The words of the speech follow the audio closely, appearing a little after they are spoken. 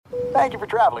Thank you for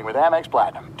traveling with Amex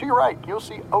Platinum. To your right, you'll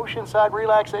see oceanside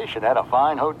relaxation at a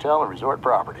fine hotel and resort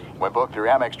property. When booked through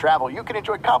Amex Travel, you can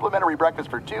enjoy complimentary breakfast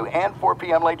for 2 and 4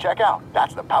 p.m. late checkout.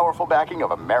 That's the powerful backing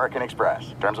of American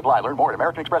Express. Terms apply. Learn more at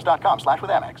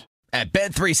americanexpress.com/withAmex. At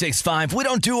Bet365, we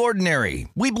don't do ordinary.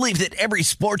 We believe that every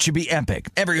sport should be epic.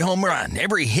 Every home run,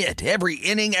 every hit, every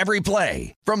inning, every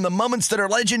play. From the moments that are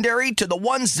legendary to the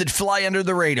ones that fly under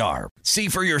the radar. See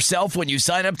for yourself when you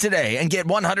sign up today and get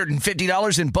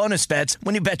 $150 in bonus bets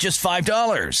when you bet just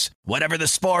 $5. Whatever the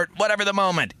sport, whatever the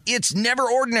moment, it's never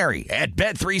ordinary at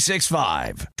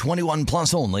Bet365. 21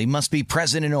 plus only. Must be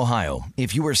present in Ohio.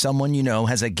 If you or someone you know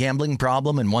has a gambling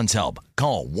problem and wants help,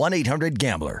 call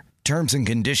 1-800-GAMBLER. Terms and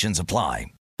conditions apply.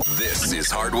 This is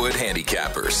Hardwood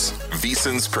Handicappers,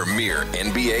 VSiN's premier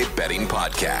NBA betting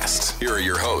podcast. Here are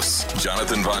your hosts,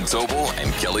 Jonathan Von Tobel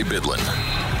and Kelly Bidlin.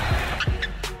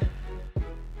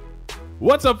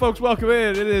 What's up, folks? Welcome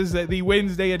in. It is the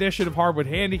Wednesday edition of Hardwood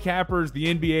Handicappers.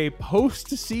 The NBA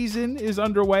postseason is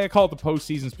underway. I call it the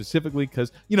postseason specifically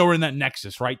because, we're in that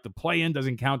nexus, right? The play-in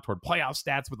doesn't count toward playoff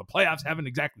stats, but the playoffs haven't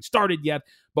exactly started yet,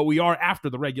 but we are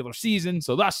after the regular season,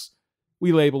 so thus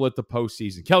we label it the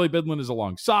postseason. Kelly Bidlin is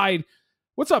alongside.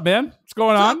 What's up, man? What's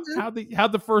going on?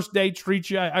 How'd the first day treat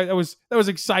you? That was an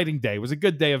exciting day. It was a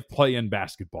good day of play-in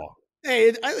basketball.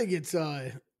 Hey, I think it's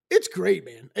great,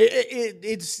 man.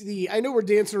 I know we're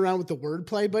dancing around with the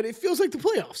wordplay, but it feels like the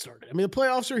playoffs started. I mean, the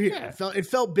playoffs are here. Yeah. It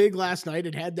felt big last night.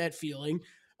 It had that feeling.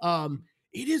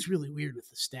 It is really weird with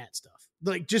the stat stuff.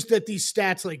 Like, just that these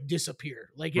stats disappear.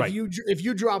 Like if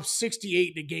you drop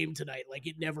 68 in a game tonight,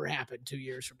 it never happened 2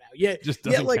 years from now. Yeah, just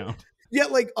doesn't count. Yeah,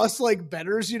 us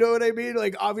bettors, you know what I mean?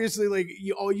 Obviously,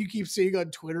 all you keep seeing on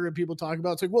Twitter and people talking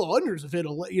about, it's unders have hit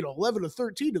 11 to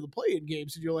 13 to the play-in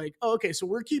games, and you're like, oh, okay, so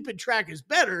we're keeping track as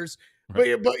bettors,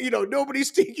 right. but nobody's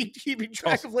keeping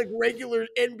track of regular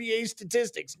NBA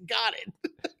statistics. Got it.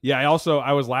 Yeah,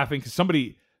 I was laughing because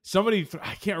somebody,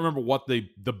 I can't remember what the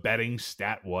betting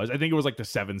stat was. I think it was the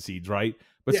 7 seeds, right?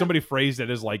 But somebody phrased it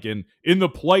as in the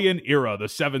play-in era, the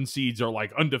 7 seeds are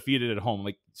undefeated at home.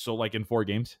 In 4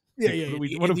 games. Yeah.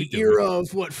 What have we done? Era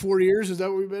of 4 years? Is that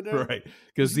what we've been at? Right.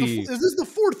 Because is this the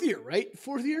 4th year, right?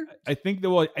 4th year? I think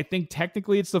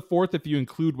technically it's the 4th if you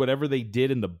include whatever they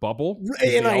did in the bubble.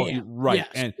 Right. Yes.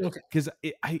 And because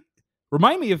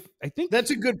remind me if I think that's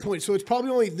a good point. So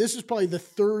this is probably the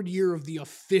 3rd year of the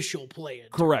official play-in.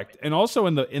 Correct. And also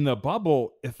in the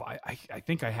bubble, if I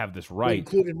think I have this right, they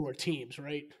included more teams,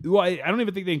 right? Well, I don't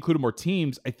even think they included more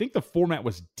teams. I think the format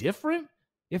was different,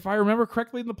 if I remember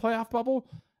correctly, in the playoff bubble.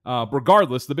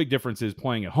 Regardless, the big difference is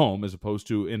playing at home as opposed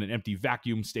to in an empty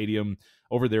vacuum stadium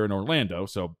over there in Orlando.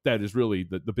 So that is really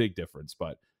the big difference.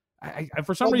 But I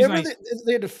for some reason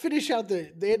they had to finish out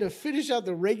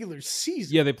the regular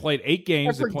season. Yeah, they played 8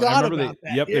 games. I forgot about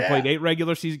that. Yep, they played 8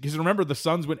 regular season because remember the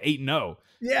Suns went 8-0.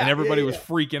 Yeah, and everybody was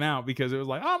freaking out because it was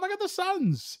like, oh my god, the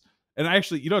Suns. And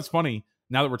actually, it's funny.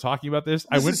 Now that we're talking about this,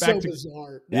 I went back to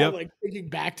bizarre. Now, thinking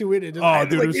back to it,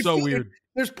 it's so weird.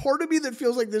 There's part of me that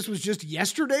feels like this was just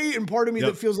yesterday, and part of me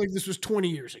that feels like this was 20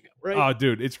 years ago, right? Oh,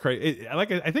 dude, it's crazy.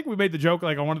 I think we made the joke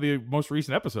on one of the most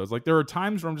recent episodes. There are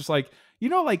times where I'm just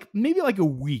maybe a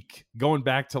week going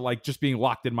back to just being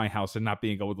locked in my house and not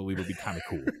being able to leave would be kind of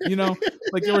cool.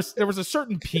 There was a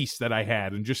certain peace that I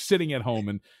had and just sitting at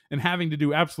home and having to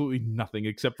do absolutely nothing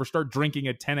except for start drinking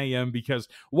at 10 a.m. because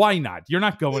why not? You're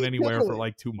not going anywhere for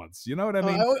 2 months. You know what I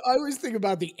mean? I always think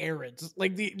about the errands,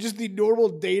 the normal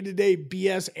day-to-day BS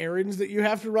errands that you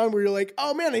have to run where you're like,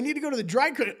 oh man, I need to go to the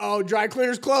dry cleaner. Oh, dry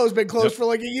cleaner's closed. Been closed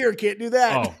for a year. Can't do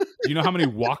that. Oh, you know how many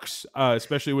walks,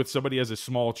 especially with somebody as a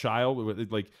small child,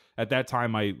 at that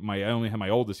time, I only had my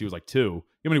oldest. He was 2. You know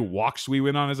how many walks we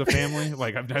went on as a family?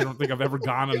 I don't think I've ever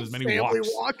gone on as many walks.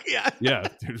 Walk, yeah. Yeah,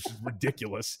 dude, it's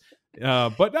ridiculous.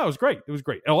 But no, it was great. It was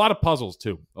great. And a lot of puzzles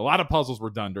too. A lot of puzzles were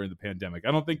done during the pandemic.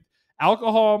 I don't think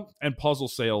alcohol and puzzle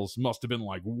sales must have been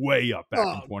way up back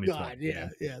in 2020. God, yeah.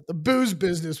 The booze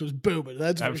business was booming.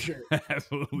 That's for sure.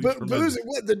 Absolutely. Booze,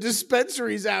 the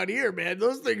dispensaries out here, man.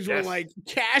 Those things were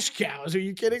cash cows. Are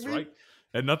you kidding me? Right.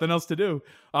 And nothing else to do.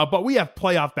 But we have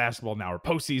playoff basketball now, or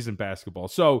postseason basketball.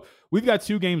 So we've got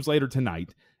 2 games later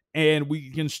tonight. And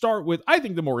we can start with, I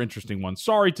think, the more interesting one.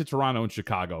 Sorry to Toronto and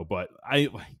Chicago, but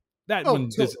I'm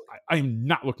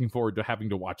not looking forward to having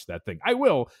to watch that thing. I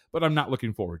will, but I'm not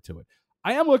looking forward to it.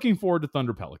 I am looking forward to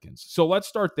Thunder Pelicans. So let's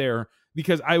start there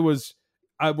because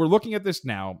we're looking at this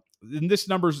now, and this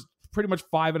number's pretty much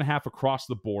 5.5 across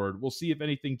the board. We'll see if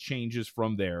anything changes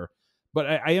from there. But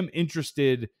I am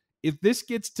interested. If this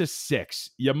gets to 6,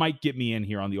 you might get me in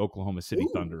here on the Oklahoma City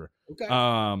Thunder. Okay.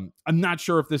 I'm not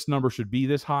sure if this number should be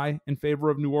this high in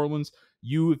favor of New Orleans.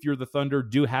 you, if you're the Thunder,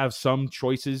 do have some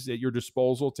choices at your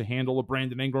disposal to handle a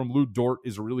Brandon Ingram. Lou Dort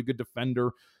is a really good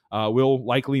defender. Will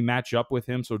likely match up with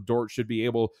him, so Dort should be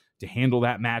able to handle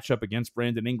that matchup against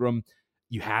Brandon Ingram.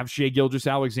 You have Shai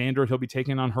Gilgeous-Alexander. He'll be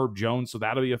taking on Herb Jones, so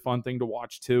that'll be a fun thing to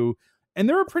watch too. And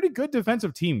they're a pretty good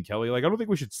defensive team, Kelly. Like, I don't think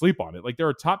we should sleep on it. Like, they're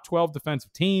a top 12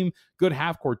 defensive team, good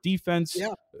half-court defense,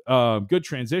 good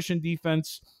transition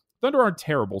defense. Thunder aren't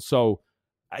terrible. So,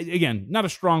 again, not a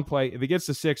strong play. If it gets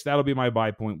to 6, that'll be my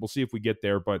buy point. We'll see if we get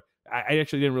there, but I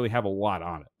actually didn't really have a lot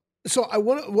on it. So I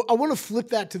want to flip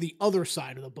that to the other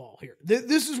side of the ball here.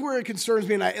 This is where it concerns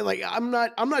me, and I'm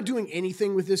not doing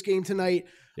anything with this game tonight.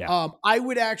 Yeah. I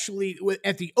would actually,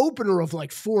 at the opener of like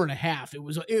 4.5,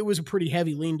 it was a pretty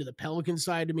heavy lean to the Pelicans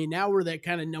side to me. Now where that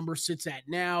kind of number sits at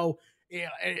now,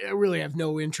 I really have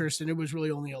no interest, and it was really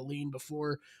only a lean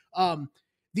before.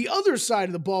 The other side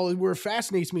of the ball is where it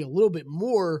fascinates me a little bit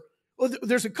more. Well,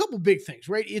 there's a couple big things,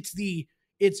 right?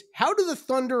 It's how do the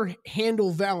Thunder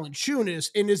handle Valanciunas,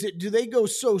 and do they go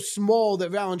so small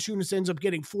that Valanciunas ends up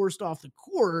getting forced off the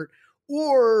court,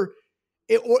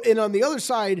 and on the other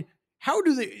side, how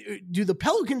do the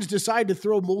Pelicans decide to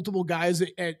throw multiple guys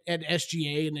at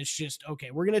SGA, and it's just, okay,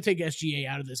 we're going to take SGA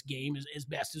out of this game as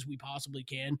best as we possibly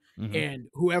can, and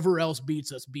whoever else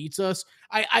beats us.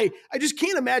 I just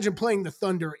can't imagine playing the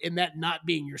Thunder and that not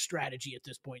being your strategy at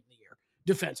this point in the year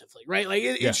defensively, right? Like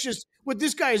it's just what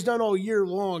this guy has done all year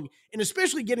long, and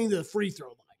especially getting to the free throw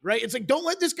line, right? It's like, don't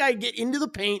let this guy get into the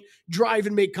paint, drive,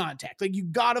 and make contact. Like, you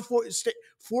got to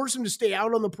force him to stay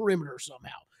out on the perimeter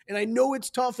somehow. And I know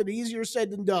it's tough and easier said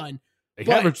than done. He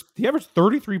averaged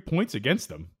 33 points against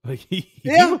them. Like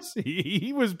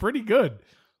he was pretty good.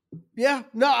 Yeah,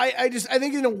 no, I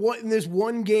think in this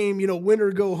one game, win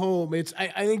or go home.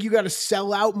 I think you got to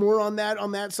sell out more on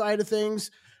that side of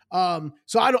things.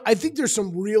 So I think there's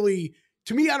some really,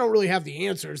 to me, I don't really have the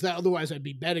answers. That otherwise I'd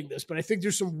be betting this, but I think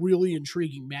there's some really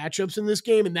intriguing matchups in this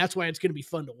game, and that's why it's going to be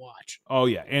fun to watch. Oh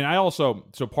yeah, and I also,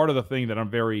 so part of the thing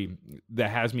that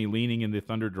has me leaning in the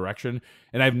Thunder direction,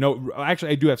 and I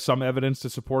do have some evidence to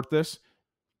support this,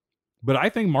 but I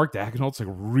think Mark Daigneault's like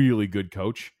a really good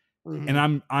coach,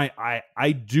 and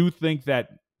I do think that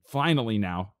finally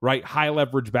now, right, high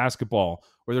leverage basketball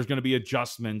where there's going to be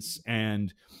adjustments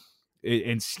and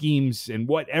schemes and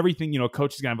everything,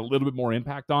 coach is going to have a little bit more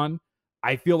impact on.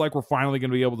 I feel like we're finally going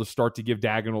to be able to start to give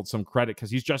Daigneault some credit because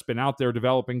he's just been out there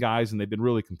developing guys and they've been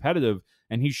really competitive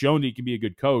and he's shown that he can be a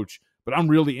good coach. But I'm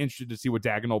really interested to see what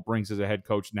Daigneault brings as a head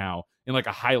coach now in like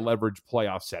a high leverage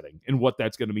playoff setting and what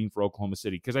that's going to mean for Oklahoma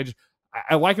City. Because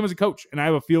I like him as a coach, and I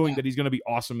have a feeling that he's going to be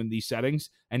awesome in these settings.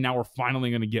 And now we're finally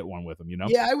going to get one with him.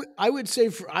 Yeah, I would say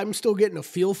I'm still getting a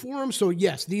feel for him. So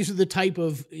yes, these are the type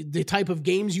of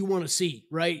games you want to see,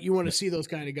 right? You want to see those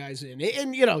kind of guys in,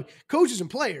 and coaches and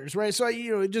players, right? So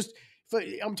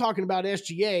I'm talking about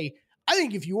SGA. I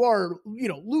think if you are,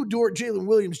 Lou Dort, Jalen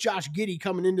Williams, Josh Giddey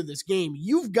coming into this game,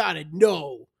 you've got to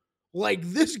know, like,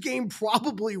 this game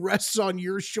probably rests on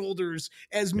your shoulders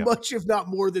as much, if not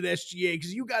more, than SGA,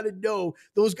 because you got to know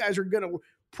those guys are going to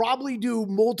probably do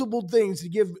multiple things to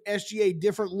give SGA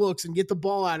different looks and get the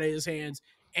ball out of his hands.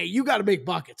 Hey, you got to make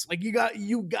buckets. Like, you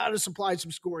got to supply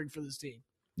some scoring for this team.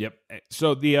 Yep.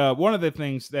 So the one of the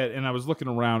things that, and I was looking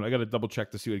around, I got to double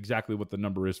check to see exactly what the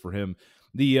number is for him.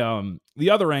 The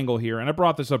other angle here, and I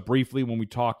brought this up briefly when we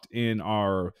talked in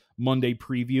our Monday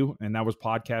preview, and that was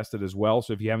podcasted as well.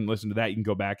 So if you haven't listened to that, you can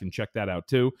go back and check that out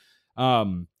too.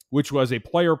 Which was a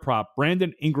player prop.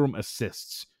 Brandon Ingram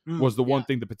assists was the one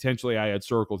thing that potentially I had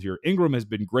circled here. Ingram has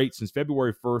been great since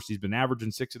February 1st. He's been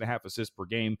averaging 6.5 assists per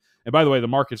game. And by the way, the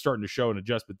market's starting to show an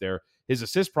adjustment there. His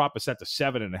assist prop is set to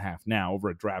 7.5 now over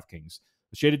at DraftKings.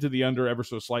 Shaded to the under ever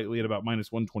so slightly at about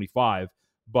minus 125.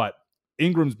 But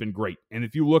Ingram's been great. And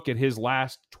if you look at his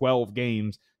last 12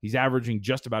 games, he's averaging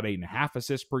just about 8.5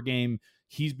 assists per game.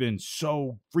 He's been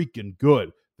so freaking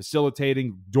good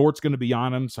facilitating. Dort's going to be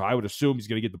on him, so I would assume he's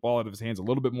going to get the ball out of his hands a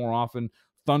little bit more often.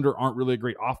 Thunder aren't really a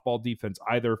great off-ball defense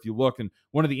either. If you look, and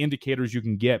one of the indicators you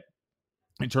can get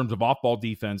in terms of off-ball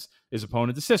defense is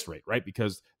opponent assist rate, right?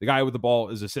 Because the guy with the ball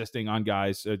is assisting on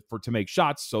guys to make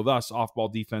shots, so thus off-ball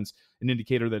defense, an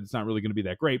indicator that it's not really going to be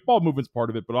that great. Ball movement's part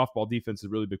of it, but off-ball defense is a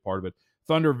really big part of it.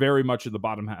 Thunder very much in the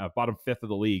bottom fifth of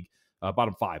the league,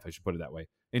 bottom five, I should put it that way,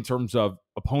 in terms of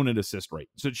opponent assist rate.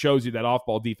 So it shows you that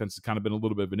off-ball defense has kind of been a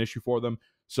little bit of an issue for them.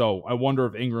 So I wonder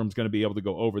if Ingram's going to be able to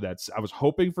go over that. I was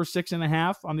hoping for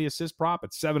 6.5 on the assist prop.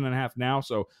 It's 7.5 now,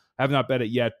 so I have not bet it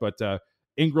yet, but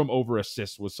Ingram over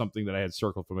assists was something that I had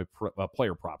circled from a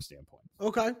player prop standpoint.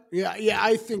 Okay. Yeah.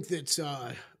 I think that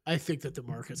the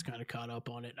market's kind of caught up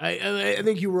on it. I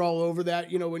think you were all over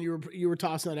that, when you were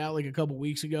tossing that out like a couple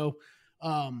weeks ago.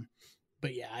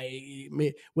 But yeah,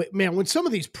 man, when some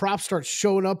of these props start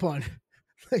showing up on,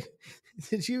 like,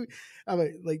 did you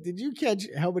catch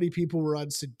how many people were on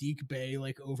Sadiq Bey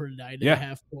like over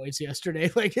 9.5 points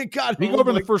yesterday? Like it got. Did he go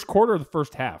over the first quarter or the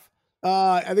first half?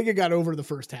 I think it got over the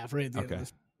first half, right at the end of the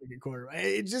second quarter.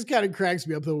 It just kind of cracks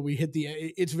me up though when we hit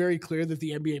it's very clear that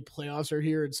the NBA playoffs are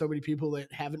here, and so many people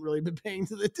that haven't really been paying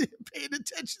attention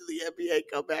to the NBA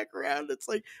come back around. It's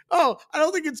like, oh, I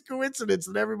don't think it's coincidence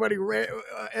that everybody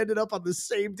ended up on the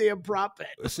same damn prop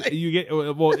bet. So you get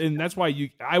and that's why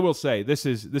I will say this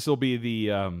will be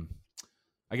the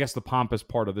I guess the pompous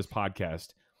part of this podcast.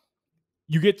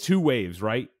 You get two waves,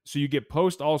 right? So you get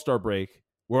post All-Star break,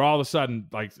 where all of a sudden,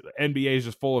 like, NBA is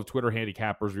just full of Twitter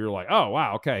handicappers. Where you're like, oh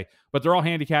wow, okay, but they're all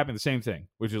handicapping the same thing,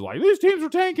 which is like, these teams are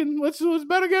tanking. Let's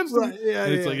bet against them. Right. Yeah,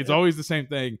 and it's always the same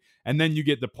thing. And then you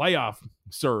get the playoff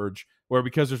surge, where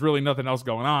because there's really nothing else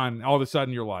going on, all of a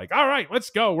sudden you're like, all right, let's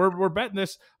go. We're betting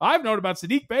this. I've known about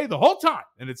Sadiq Bey the whole time,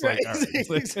 and it's like, all right,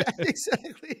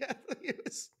 exactly. Yeah.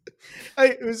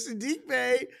 It was Sadiq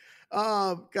Bey.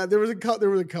 God, there was a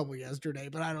couple yesterday,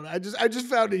 but I don't know. I just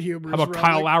found it humorous. How about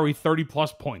Kyle Lowry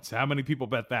 30+ points? How many people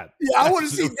bet that? Yeah, I want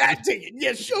to see that ticket.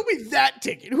 Yeah, show me that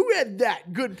ticket. Who had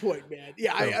that? Good point, man.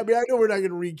 Yeah, I mean, I know we're not going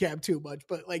to recap too much,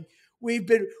 but like we've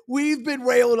been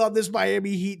railing on this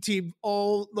Miami Heat team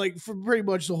all like for pretty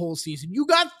much the whole season. You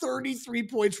got 33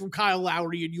 points from Kyle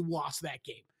Lowry and you lost that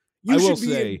game. You should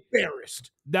be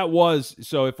embarrassed. That was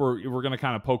so. If we're going to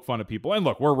kind of poke fun at people, and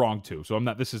look, we're wrong too. So I'm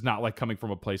not. This is not like coming from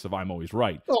a place of I'm always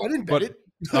right. Oh, I didn't bet it.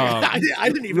 I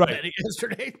didn't even bet it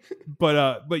yesterday.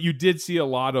 But you did see a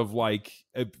lot of like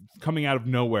coming out of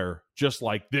nowhere, just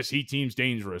like this Heat team's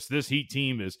dangerous. This Heat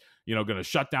team is going to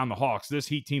shut down the Hawks. This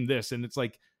Heat team, this, and it's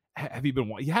like,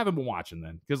 you haven't been watching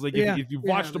then, because like if you've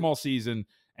watched them all season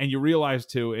and you realize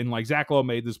too, and like Zach Lowe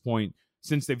made this point.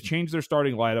 Since they've changed their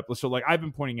starting lineup, so like I've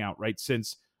been pointing out, right,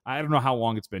 since I don't know how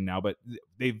long it's been now, but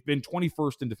they've been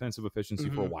 21st in defensive efficiency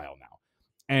for a while now.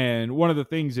 And one of the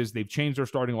things is they've changed their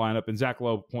starting lineup, and Zach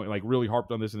Lowe really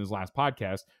harped on this in his last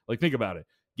podcast. Like, think about it.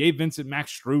 Gabe Vincent,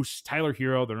 Max Strus, Tyler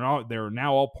Hero, they're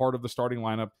now all part of the starting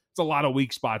lineup. It's a lot of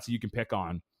weak spots that you can pick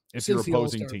on if you're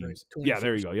opposing teams. Yeah,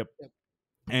 there you go. Yep.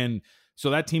 And so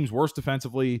that team's worse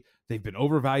defensively. They've been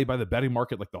overvalued by the betting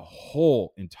market like the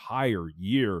whole entire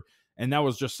year. And that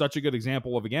was just such a good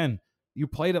example of, again, you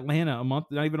played Atlanta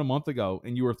not even a month ago,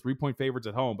 and you were 3-point favorites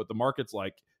at home, but the market's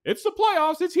like, it's the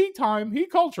playoffs, it's Heat time,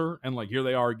 Heat culture. And like, here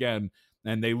they are again,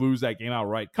 and they lose that game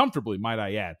outright comfortably, might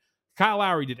I add. Kyle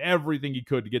Lowry did everything he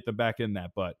could to get them back in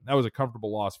that, but that was a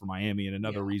comfortable loss for Miami, and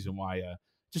another reason why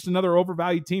just another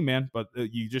overvalued team, man. But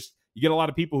you get a lot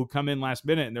of people who come in last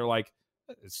minute, and they're like,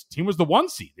 this team was the 1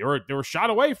 seed. They were shot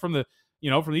away from the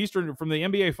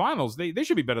NBA Finals. They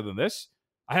should be better than this.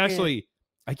 I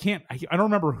don't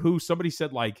remember who. Somebody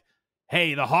said like,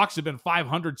 hey, the Hawks have been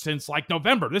 500 since like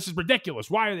November. This is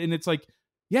ridiculous. Why? And it's like,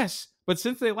 yes, but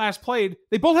since they last played,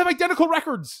 they both have identical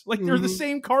records. Like they're the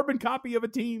same carbon copy of a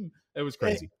team. It was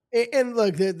crazy. And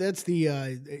look, that's the,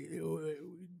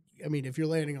 I mean, if you're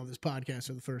landing on this podcast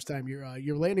for the first time,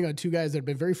 you're landing on two guys that have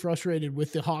been very frustrated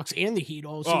with the Hawks and the Heat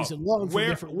all season long for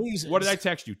different reasons. What did I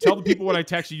text you? Tell the people what I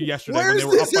texted you yesterday. Where's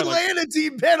when they were this Atlanta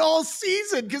team bet all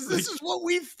season? Because this is what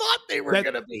we thought they were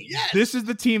going to be. Yes. This is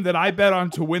the team that I bet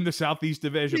on to win the Southeast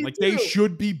Division. They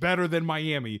should be better than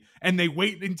Miami, and they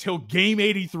wait until game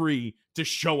 83 to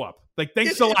show up. Like,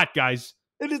 thanks a lot, guys.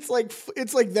 And it's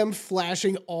like them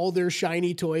flashing all their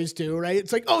shiny toys too, right?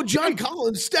 It's like, oh, John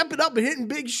Collins stepping up and hitting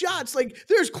big shots. Like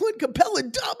there's Clint Capella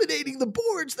dominating the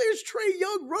boards. There's Trae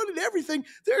Young running everything.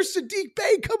 There's Sadiq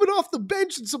Bey coming off the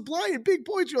bench and supplying big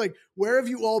points. You're like, where have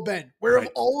you all been? Where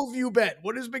have all of you been?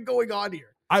 What has been going on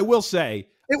here? I will say,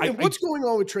 what's going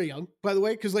on with Trae Young, by the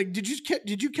way? Because like, did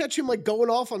you catch him like going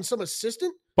off on some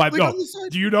assistant? But no,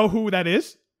 do you know who that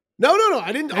is? No,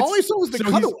 I didn't. All I saw was the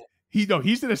cutaway.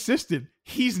 He's an assistant.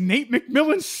 He's Nate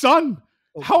McMillan's son.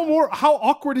 Okay. How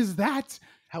awkward is that?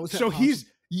 How is that so possible?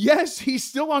 He's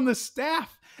still on the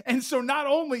staff. And so not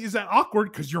only is that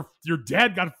awkward because your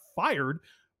dad got fired,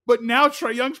 but now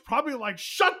Trae Young's probably like,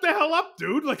 shut the hell up,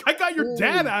 dude. Like, I got your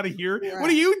dad out of here. Yeah. What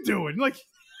are you doing? Like,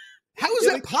 how is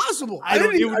that possible? I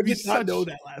did not know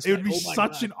that last night. It would be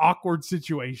such an awkward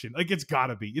situation. Like, it's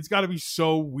gotta be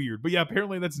so weird. But yeah,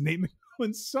 apparently that's Nate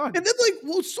McMillan's son. And then like,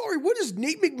 well, sorry, what is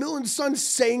Nate McMillan's son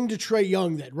saying to Trae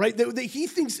Young then, right? That he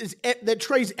thinks that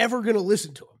Trae's ever going to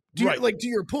listen to him. Like, to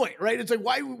your point, right? It's like,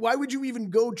 why would you even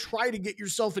go try to get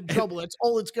yourself in trouble? That's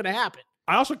all that's going to happen.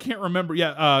 I also can't remember.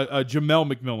 Yeah. Jamel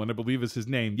McMillan, I believe is his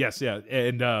name. Yes. Yeah.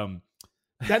 And,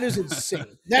 that is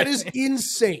insane. That is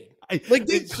insane. Like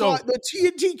the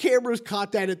TNT cameras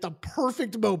caught that at the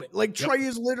perfect moment. Like Trey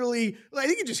is literally, I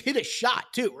think he just hit a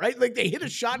shot too, right? Like they hit a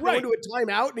shot going to a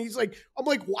timeout, and he's like, I'm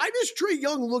like, why does Trey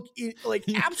Young look like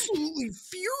absolutely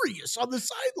furious on the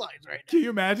sidelines right now? Can you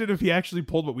imagine if he actually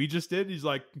pulled what we just did? He's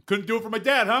like, couldn't do it for my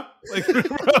dad, huh?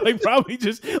 Like probably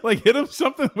just like hit him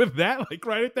something with that, like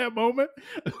right at that moment.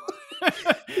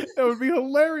 That would be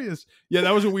hilarious. Yeah,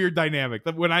 that was a weird dynamic.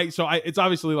 It's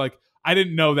obviously like I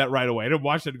didn't know that right away. I didn't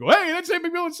watch it and go, hey, that's Sam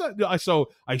McMillan's son. So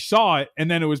I saw it,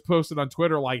 and then it was posted on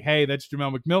Twitter like, hey, that's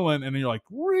Jamel McMillan. And then you're like,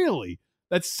 really?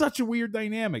 That's such a weird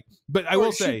dynamic. But I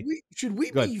will say, should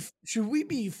we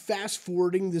be fast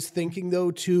forwarding this thinking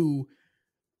though to,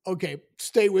 okay,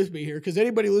 stay with me here, because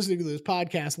anybody listening to this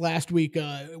podcast last week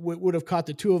would have caught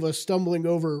the two of us stumbling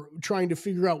over trying to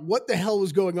figure out what the hell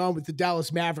was going on with the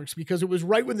Dallas Mavericks, because it was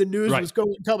right when the news was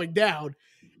coming down.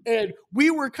 And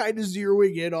we were kind of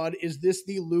zeroing in on, is this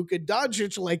the Luka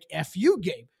Doncic like FU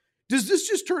game? Does this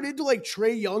just turn into like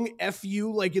Trey Young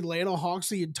FU like Atlanta Hawks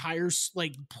the entire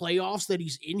like playoffs that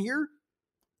he's in here?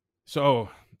 So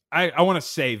I want to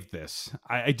save this.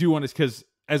 I do want to, because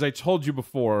as I told you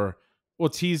before, we'll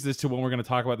tease this to when we're going to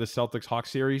talk about the Celtics-Hawks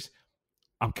series.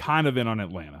 I'm kind of in on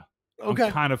Atlanta. Okay.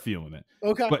 I'm kind of feeling it.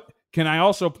 Okay. But can I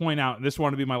also point out, and this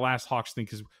wanted to be my last Hawks thing,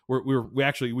 because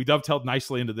we dovetailed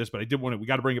nicely into this, but I did want to, we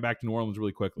got to bring it back to New Orleans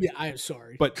really quickly. Yeah, I am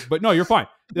sorry. But no, you're fine.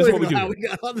 This is what we do.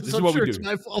 This is what we do. It's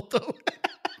my fault though.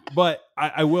 But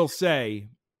I will say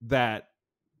that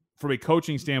from a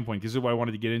coaching standpoint, because this is what I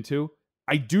wanted to get into,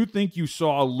 I do think you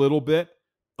saw a little bit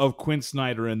of Quinn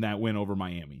Snyder in that win over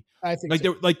Miami. I think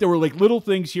there were like little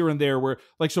things here and there where,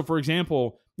 like, so for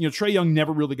example, Trey Young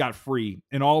never really got free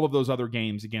in all of those other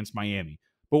games against Miami.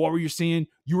 But what were you seeing?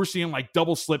 You were seeing like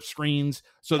double slip screens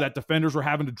so that defenders were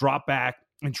having to drop back,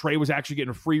 and Trey was actually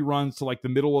getting free runs to like the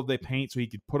middle of the paint so he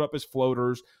could put up his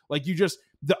floaters. Like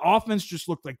the offense just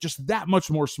looked like just that much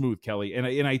more smooth, Kelly. And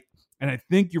I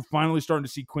think you're finally starting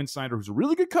to see Quinn Snyder, who's a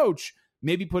really good coach,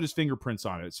 maybe put his fingerprints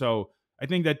on it. So I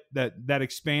think that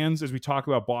expands as we talk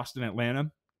about Boston, Atlanta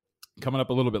coming up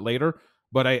a little bit later.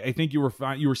 But I think you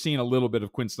were seeing a little bit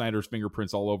of Quinn Snyder's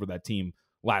fingerprints all over that team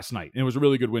last night. And it was a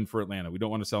really good win for Atlanta. We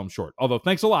don't want to sell them short. Although,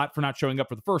 thanks a lot for not showing up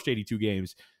for the first 82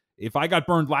 games. If I got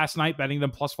burned last night betting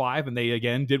them +5 and they,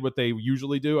 again, did what they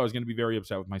usually do, I was going to be very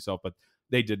upset with myself, but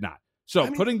they did not. So,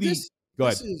 go ahead. This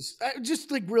is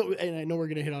just like real, and I know we're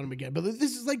going to hit on them again, but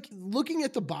this is like looking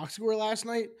at the box score last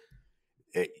night.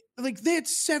 Like they had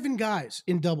 7 guys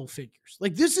in double figures.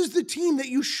 Like this is the team that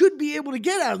you should be able to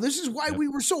get out of. This is why we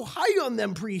were so high on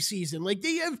them preseason. Like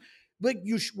they have, like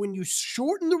when you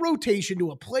shorten the rotation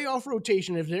to a playoff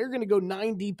rotation, if they're going to go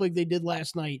 9 deep like they did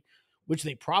last night, which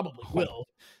they probably will,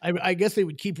 I guess they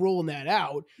would keep rolling that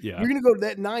out. Yeah. You're going to go to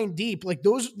that 9 deep, like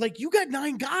those, like you got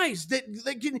 9 guys that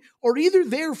are either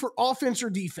there for offense or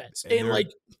defense, and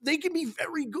like they can be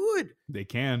very good. They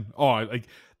can. Oh, I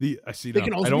see that.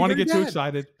 I don't want to get too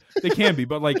excited. They can be,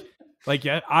 but I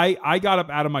got up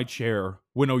out of my chair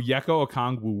when Onyeka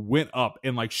Okongwu went up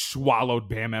and like swallowed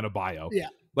Bam Adebayo. Yeah.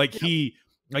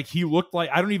 He looked like,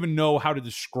 I don't even know how to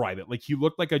describe it. Like he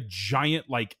looked like a giant,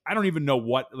 like, I don't even know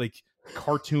what like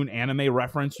cartoon anime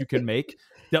reference you can make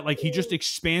that like he just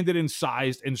expanded in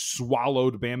size and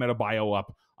swallowed Bam Adebayo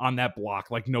up on that block.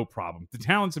 Like no problem. The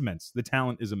talent's immense. The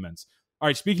talent is immense. All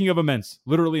right. Speaking of immense,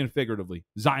 literally and figuratively,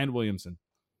 Zion Williamson.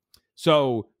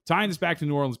 So tying this back to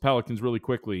New Orleans Pelicans really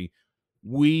quickly,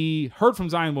 we heard from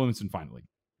Zion Williamson finally.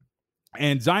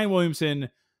 And Zion Williamson,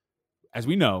 as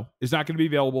we know, is not going to be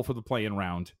available for the play-in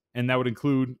round. And that would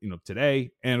include,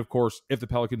 today. And of course, if the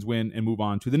Pelicans win and move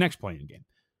on to the next play-in game.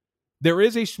 There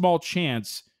is a small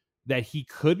chance that he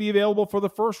could be available for the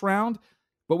first round,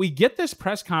 but we get this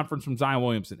press conference from Zion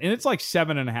Williamson, and it's like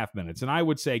 7.5 minutes. And I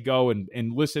would say go and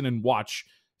listen and watch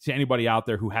to anybody out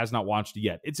there who has not watched it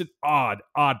yet. It's an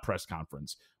odd press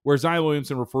conference where Zion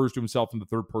Williamson refers to himself in the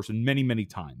third person many, many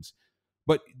times.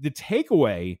 But the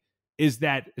takeaway is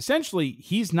that essentially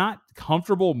he's not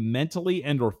comfortable mentally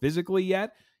and or physically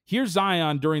yet. Here's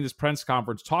Zion during this press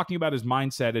conference talking about his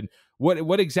mindset and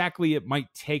what exactly it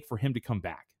might take for him to come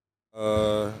back.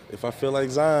 If I feel like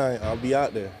Zion, I'll be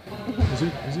out there. Is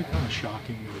it kind of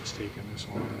shocking that it's taken this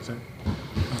long? Is that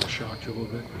kind of shocked you a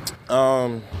little bit?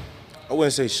 I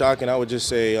wouldn't say shocking. I would just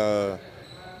say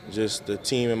just the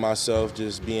team and myself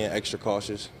just being extra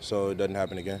cautious so it doesn't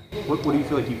happen again. What do you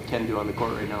feel like you can do on the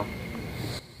court right now?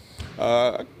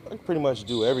 I pretty much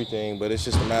do everything, but it's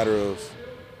just a matter of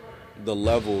the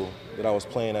level that I was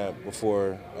playing at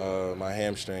before my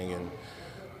hamstring, and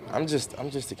I'm just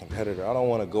a competitor. I don't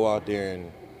want to go out there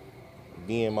and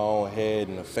be in my own head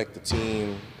and affect the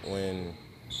team when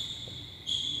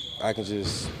I can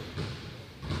just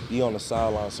be on the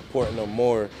sideline supporting them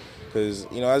more. Because,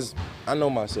 you know, as I know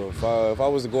myself, if I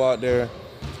was to go out there,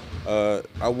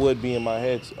 I would be in my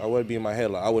head.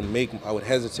 Like I would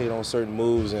hesitate on certain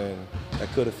moves, and that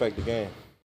could affect the game.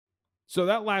 So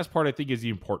that last part, I think, is the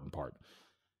important part.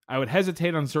 I would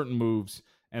hesitate on certain moves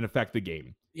and affect the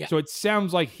game. Yeah. So it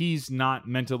sounds like he's not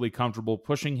mentally comfortable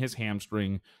pushing his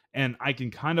hamstring, and I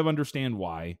can kind of understand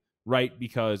why, right?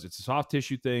 Because it's a soft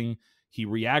tissue thing. He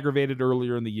re-aggravated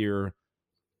earlier in the year,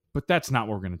 but that's not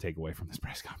what we're going to take away from this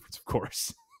press conference, of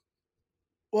course.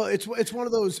 Well, it's one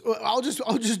of those.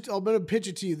 I'm going to pitch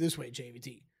it to you this way,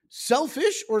 JVT.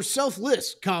 Selfish or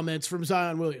selfless comments from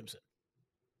Zion Williamson?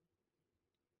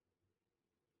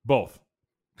 Both.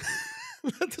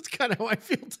 That's kind of how I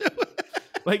feel too.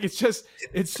 Like, it's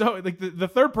so like the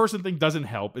third person thing doesn't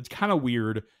help. It's kind of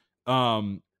weird.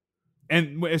 And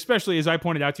especially as I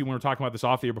pointed out to you when we were talking about this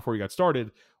off the air before you got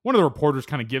started, one of the reporters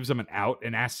kind of gives him an out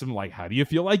and asks him, like, how do you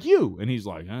feel like you? And he's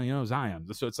like, Zion.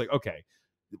 So it's like, okay,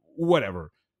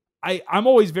 whatever. I'm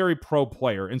always very pro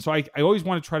player. And so I always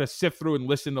want to try to sift through and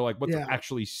listen to like what they're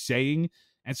actually saying.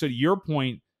 And so to your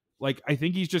point, like, I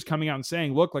think he's just coming out and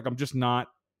saying, look, like, I'm just not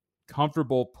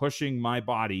comfortable pushing my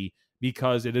body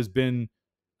because it has been,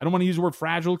 I don't want to use the word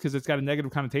fragile because it's got a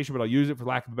negative connotation, but I'll use it for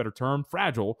lack of a better term,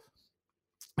 fragile.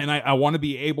 And I want to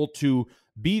be able to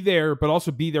be there, but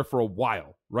also be there for a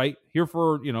while, right? Here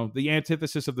for, the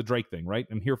antithesis of the Drake thing, right?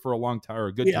 I'm here for a long time, or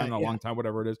a good time, a long time,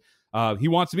 whatever it is. He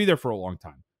wants to be there for a long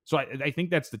time. So I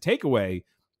think that's the takeaway.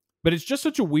 But it's just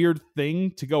such a weird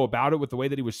thing to go about it with the way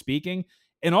that he was speaking.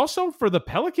 And also for the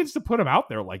Pelicans to put him out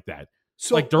there like that.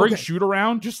 So, like during shoot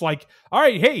around, just like, all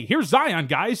right, hey, here's Zion,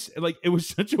 guys. Like, it was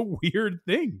such a weird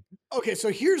thing. Okay, so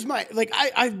here's my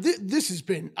this has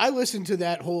been, I listened to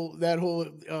that whole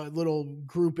little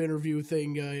group interview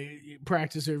thing,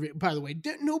 practice interview. By the way,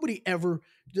 nobody ever,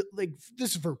 like,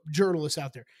 this is for journalists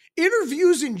out there.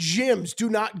 Interviews in gyms do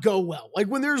not go well. Like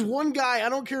when there's one guy, I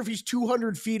don't care if he's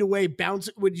 200 feet away,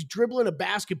 bouncing when he's dribbling a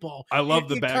basketball. I love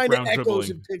the background dribbling.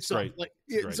 And picks up. Like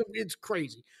it's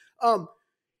crazy.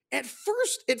 At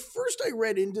first I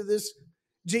read into this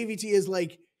JVT as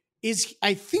like,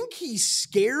 I think he's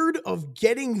scared of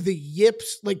getting the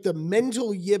yips, like the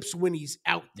mental yips when he's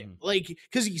out there. Like,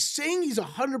 because he's saying he's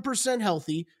 100%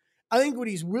 healthy. I think what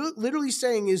he's literally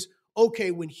saying is,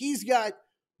 okay, when he's got,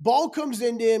 ball comes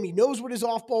into him, he knows what his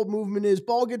off-ball movement is,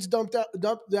 ball gets dumped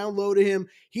down low to him,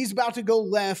 he's about to go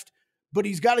left, but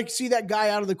he's got to see that guy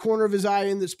out of the corner of his eye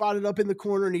and spotted up in the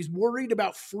corner, and he's worried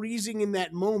about freezing in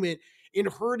that moment and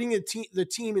hurting the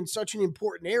team in such an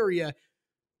important area.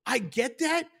 I get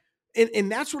that.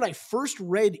 And that's what I first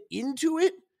read into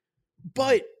it.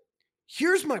 But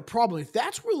here's my problem. If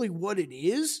that's really what it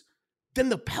is, then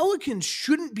the Pelicans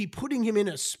shouldn't be putting him in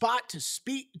a spot to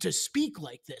speak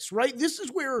like this, right? This is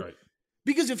where,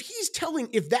 because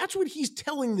if that's what he's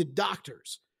telling the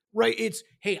doctors, right? It's,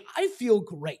 hey, I feel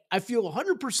great. I feel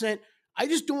 100%. I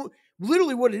just don't,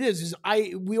 literally what it is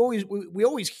we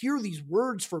always hear these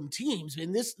words from teams.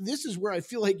 And this is where I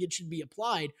feel like it should be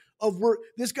applied of where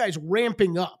this guy's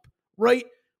ramping up. Right?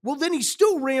 Well, then he's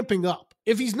still ramping up.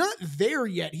 If he's not there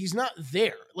yet, he's not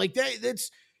there. Like that's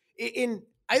in.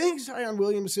 I think Zion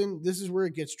Williamson, this is where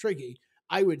it gets tricky.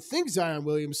 I would think Zion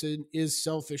Williamson is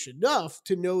selfish enough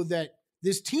to know that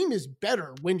this team is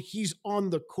better when he's on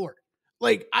the court.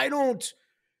 Like I don't.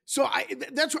 So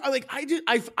that's what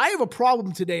I have a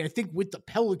problem today, I think, with the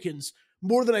Pelicans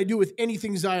more than I do with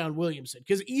anything Zion Williamson.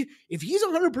 Because if he's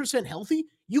 100% healthy,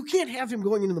 you can't have him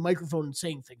going into the microphone and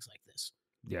saying things like this.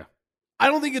 Yeah. I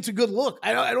don't think it's a good look.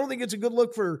 I don't think it's a good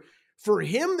look for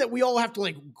him that we all have to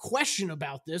like question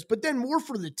about this, but then more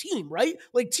for the team, right?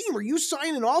 Like, team, are you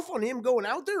signing off on him going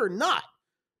out there or not?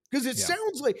 Because it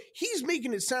sounds like he's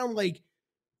making it sound like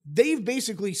they've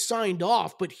basically signed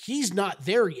off, but he's not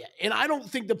there yet. And I don't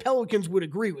think the Pelicans would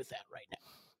agree with that right now.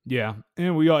 Yeah,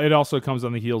 and it also comes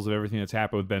on the heels of everything that's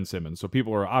happened with Ben Simmons. So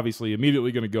people are obviously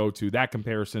immediately going to go to that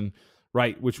comparison,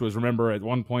 right? Which was, remember, at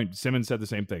one point, Simmons said the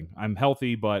same thing. I'm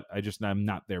healthy, but I'm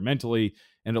not there mentally.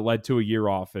 And it led to a year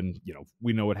off. And,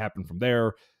 we know what happened from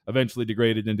there. Eventually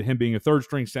degraded into him being a third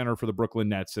string center for the Brooklyn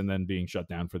Nets and then being shut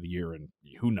down for the year. And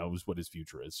who knows what his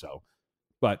future is. So,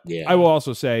 but I will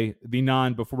also say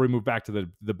before we move back to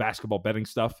the basketball betting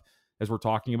stuff, as we're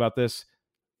talking about this,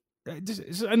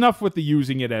 just enough with the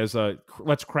using it as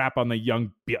let's crap on the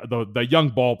young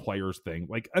ball players thing.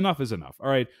 Like, enough is enough. All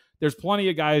right. There's plenty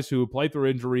of guys who play through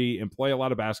injury and play a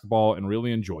lot of basketball and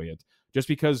really enjoy it. Just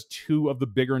because two of the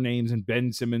bigger names in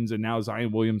Ben Simmons and now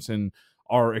Zion Williamson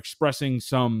are expressing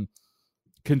some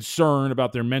concern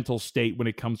about their mental state when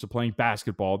it comes to playing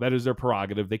basketball, that is their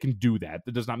prerogative. They can do that.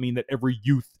 That does not mean that every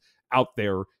youth out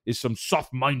there is some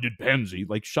soft-minded pansy.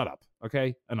 Like, shut up.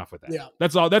 Okay, enough with that. Yeah.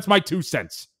 That's all. That's my 2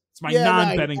 cents. It's my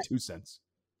non-betting 2 cents.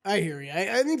 I hear you.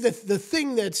 I think that the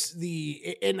thing that's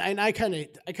and I kind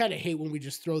of hate when we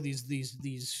just throw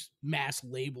these mass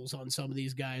labels on some of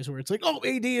these guys where it's like, oh,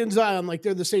 AD and Zion, like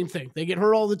they're the same thing. They get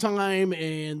hurt all the time,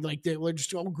 and like we'll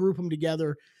just all group them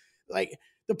together. Like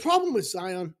the problem with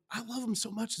Zion, I love him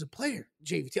so much as a player,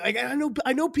 JVT. Like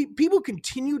I know people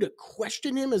continue to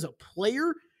question him as a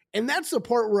player, and that's the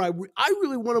part where I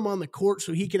really want him on the court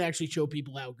so he can actually show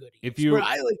people how good he is. Where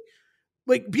I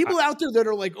like people out there that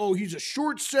are like, oh, he's a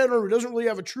short center who doesn't really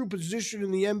have a true position in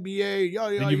the NBA.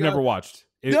 You've never watched.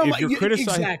 If you're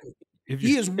criticizing, exactly.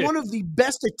 He is one of the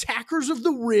best attackers of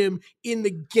the rim in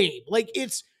the game. Like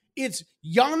it's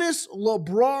Giannis,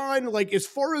 LeBron, like as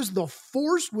far as the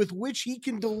force with which he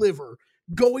can deliver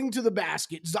going to the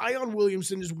basket, Zion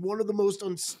Williamson is one of the most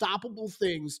unstoppable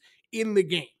things in the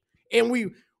game. And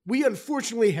we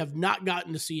unfortunately have not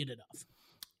gotten to see it enough.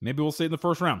 Maybe we'll see it in the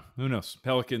first round. Who knows?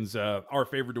 Pelicans are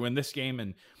favored to win this game,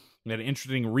 and we had an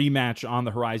interesting rematch on the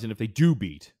horizon if they do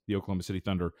beat the Oklahoma City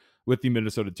Thunder with the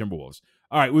Minnesota Timberwolves.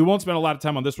 All right, we won't spend a lot of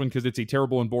time on this one because it's a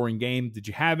terrible and boring game. Did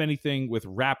you have anything with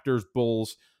Raptors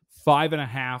Bulls?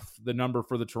 5.5, the number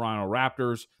for the Toronto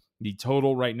Raptors. The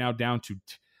total right now down to,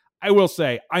 I will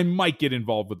say, I might get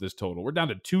involved with this total. We're down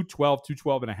to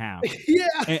 212 and a half.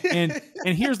 Yeah.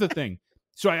 And here's the thing.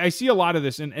 So I see a lot of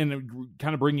this and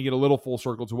kind of bringing it a little full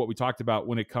circle to what we talked about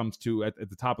when it comes to at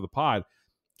the top of the pod.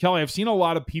 Kelly, I've seen a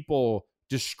lot of people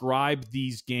describe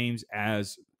these games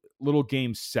as little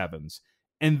game 7s.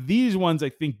 And these ones, I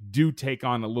think, do take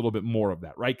on a little bit more of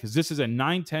that, right? Because this is a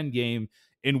 9-10 game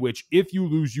in which if you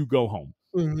lose, you go home.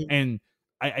 Mm-hmm. And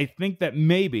I think that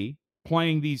maybe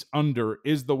playing these under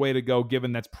is the way to go,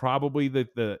 given that's probably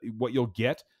the what you'll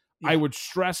get. Yeah. I would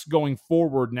stress going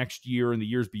forward next year and the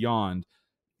years beyond.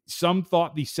 Some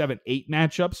thought the 7-8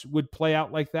 matchups would play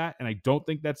out like that, and I don't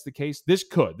think that's the case. This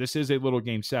could. This is a little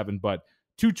game 7, but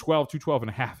 212 and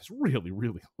a half is really,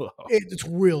 really low. It's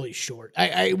really short.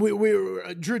 We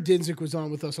were Drew Dinsick was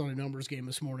on with us on a numbers game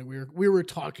this morning. We were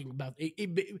talking about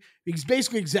it's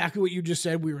basically exactly what you just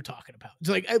said. We were talking about. It's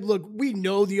like, look, we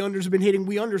know the unders have been hitting.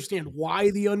 We understand why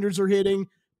the unders are hitting,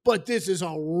 but this is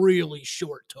a really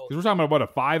short total. We're talking about what, a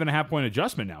 5.5 point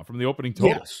adjustment now from the opening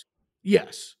total.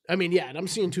 Yes. I mean, yeah, and I'm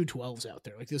seeing 212s out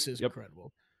there. Like, this is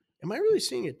incredible. Am I really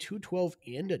seeing a 212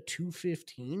 and a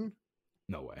 215?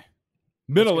 No way.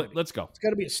 Middle, let's go. It's got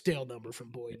to be a stale number from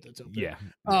Boyd that's up there.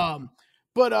 Yeah.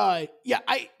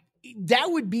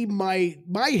 That would be my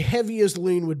heaviest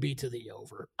lean would be to the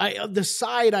over. The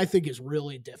side I think is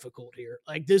really difficult here.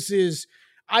 Like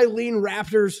I lean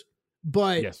Raptors,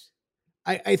 but yes.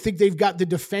 I think they've got the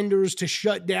defenders to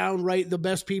shut down, right? The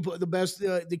best people,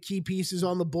 the key pieces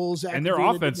on the Bulls. And their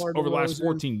offense over the last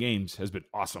 14 games has been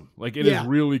awesome. Like it has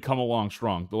really come along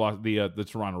strong. The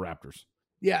Toronto Raptors.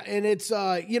 Yeah, and it's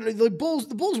the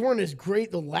Bulls weren't as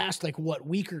great the last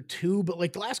week or two, but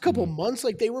like the last couple of months,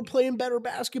 like they were playing better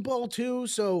basketball too.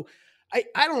 So I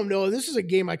don't know. This is a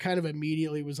game I kind of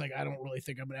immediately was like, I don't really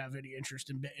think I'm gonna have any interest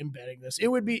in betting this. It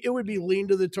would be lean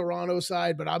to the Toronto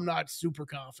side, but I'm not super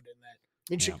confident in that.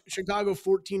 I mean, Chicago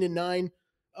 14-9.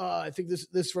 I think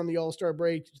this from the All-Star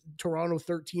break. Toronto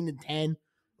 13-10.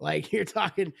 Like you're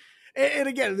talking. And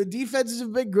again, the defenses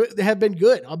have been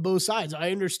good on both sides.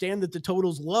 I understand that the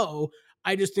total's low.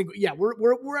 I just think,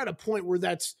 we're at a point where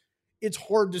it's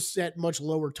hard to set much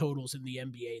lower totals in the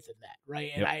NBA than that,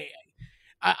 right? And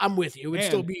I'm with you.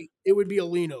 It would be a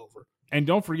lean over. And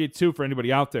don't forget too, for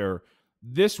anybody out there,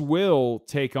 this will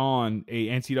take on a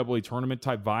NCAA tournament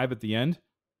type vibe at the end.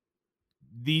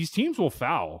 These teams will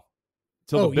foul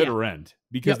till the bitter end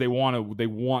because they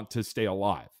want to stay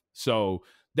alive. So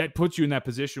that puts you in that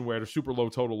position where at a super low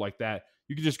total like that,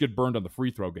 you could just get burned on the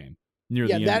free throw game near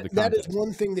the end of the contest. That is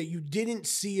one thing that you didn't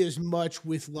see as much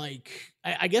with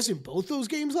I guess in both those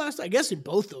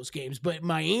games but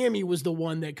Miami was the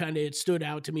one that kind of stood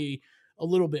out to me a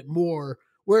little bit more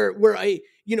where the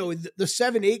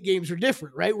 7-8 games are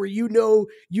different, right? Where you know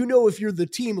if you're the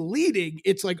team leading,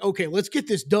 it's like, okay, let's get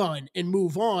this done and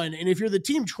move on. And if you're the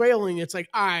team trailing, it's like,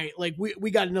 all right, like we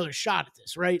got another shot at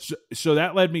this, right? So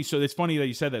that led me. So it's funny that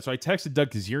you said that. So I texted Doug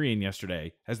Kazarian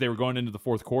yesterday as they were going into the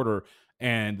fourth quarter,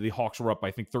 and the Hawks were up by,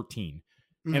 I think, 13.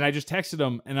 Mm-hmm. And I just texted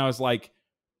him, and I was like,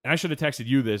 and I should have texted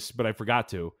you this, but I forgot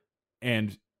to,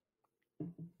 and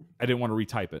I didn't want to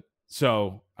retype it,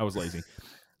 so I was lazy.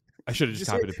 I should have just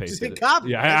copied and pasted it.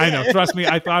 Yeah, I know. Trust me.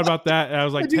 I thought about that. And I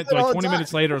was like, 20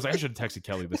 minutes later, I was like, I should have texted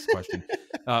Kelly this question.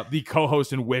 The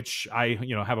co-host in which I,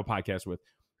 have a podcast with.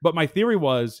 But my theory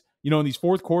was, in these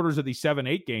fourth quarters of these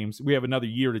 7-8 games, we have another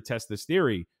year to test this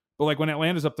theory. But like when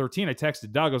Atlanta's up 13, I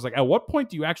texted Doug. I was like, at what point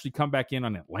do you actually come back in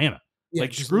on Atlanta? Yeah,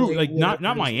 like screw, like not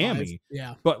Miami.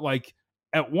 Yeah. But like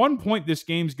at one point, this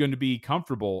game's going to be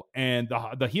comfortable, and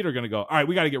the Heat are going to go, all right,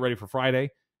 we got to get ready for Friday.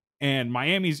 And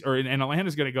and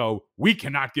Atlanta's going to go, we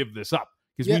cannot give this up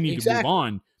because we need to move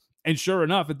on. And sure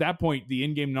enough, at that point, the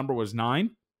in-game number was 9,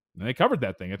 and they covered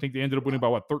that thing. I think they ended up winning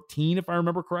by 13, if I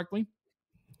remember correctly.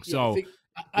 So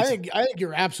I think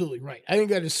you're absolutely right. I think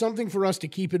that is something for us to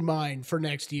keep in mind for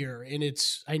next year. And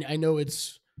I know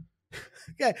it's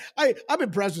yeah, I'm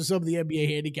impressed with some of the NBA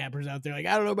handicappers out there. Like,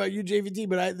 I don't know about you, JVT,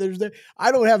 but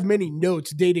I don't have many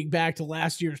notes dating back to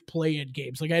last year's play-in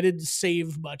games. Like, I didn't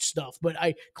save much stuff, but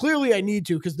I need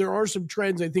to, because there are some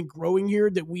trends I think growing here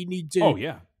that we need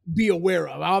to be aware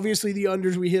of. Obviously, the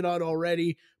unders we hit on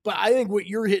already, but I think what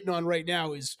you're hitting on right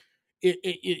now is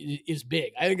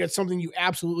big. I think that's something you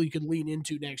absolutely could lean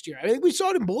into next year. I think we saw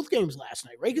it in both games last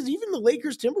night, right? Because even the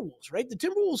Lakers Timberwolves, right? The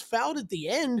Timberwolves fouled at the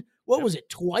end. What was it?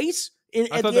 Twice at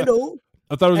the end of.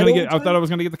 I thought I was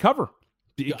going to get the cover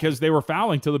because they were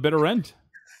fouling till the bitter end.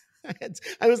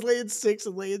 I was laying 6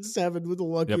 and laying 7 with the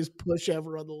luckiest push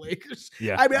ever on the Lakers.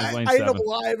 Yeah, I mean, I ended up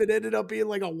live and ended up being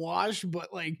like a wash,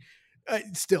 but like.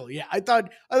 Still, yeah, I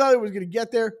thought it was going to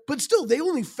get there, but still, they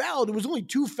only fouled. It was only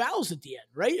 2 fouls at the end,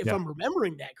 right? If I'm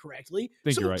remembering that correctly. I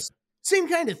think you're right. Same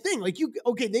kind of thing. Like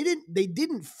they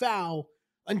didn't foul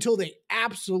until they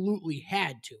absolutely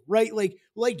had to, right?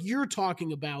 Like you're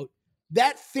talking about,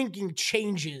 that thinking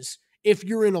changes if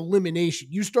you're in elimination.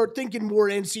 You start thinking more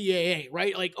NCAA,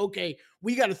 right? Like, okay,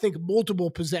 we got to think multiple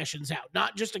possessions out,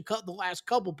 not just the last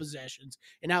couple possessions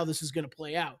and how this is going to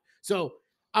play out. So.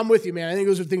 I'm with you, man. I think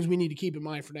those are things we need to keep in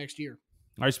mind for next year.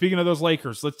 All right, speaking of those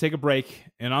Lakers, let's take a break.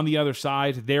 And on the other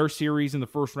side, their series in the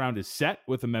first round is set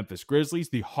with the Memphis Grizzlies.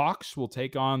 The Hawks will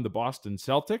take on the Boston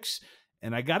Celtics.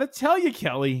 And I got to tell you,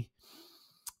 Kelly,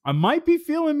 I might be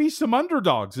feeling me some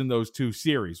underdogs in those 2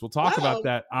 series. We'll talk about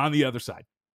that on the other side.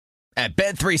 At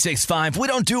Bet365, we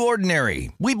don't do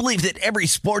ordinary. We believe that every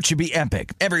sport should be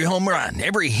epic. Every home run,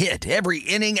 every hit, every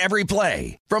inning, every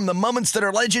play. From the moments that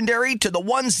are legendary to the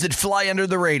ones that fly under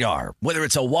the radar. Whether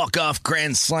it's a walk-off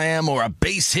grand slam or a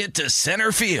base hit to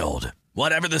center field.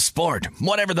 Whatever the sport,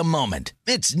 whatever the moment.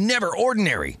 It's never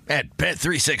ordinary at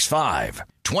Bet365.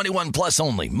 21 plus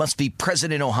only. Must be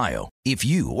present in Ohio. If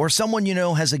you or someone you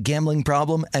know has a gambling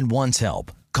problem and wants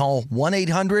help, call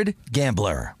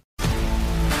 1-800-GAMBLER.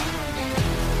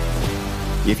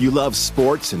 If you love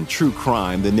sports and true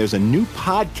crime, then there's a new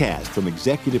podcast from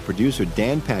executive producer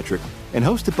Dan Patrick and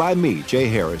hosted by me, Jay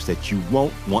Harris, that you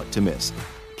won't want to miss.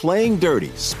 Playing Dirty: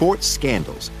 Sports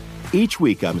Scandals. Each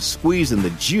week, I'm squeezing the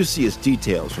juiciest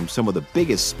details from some of the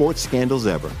biggest sports scandals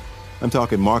ever. I'm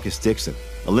talking Marcus Dixon,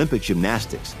 Olympic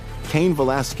gymnastics, Cain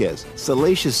Velasquez,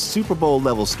 salacious Super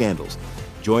Bowl-level scandals.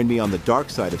 Join me on the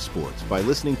dark side of sports by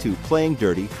listening to Playing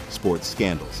Dirty: Sports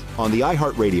Scandals on the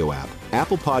iHeartRadio app,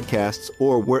 Apple Podcasts,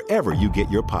 or wherever you get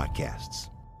your podcasts.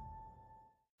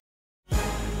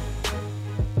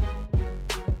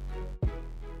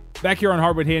 Back here on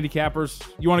Hardwood Handicappers,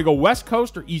 you want to go West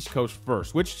Coast or East Coast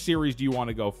first? Which series do you want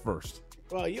to go first?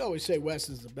 Well, you always say West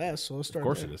is the best, so let's start. Of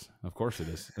course it is. Of course it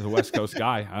is. As a West Coast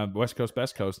guy, West Coast,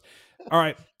 best coast. All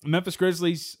right, Memphis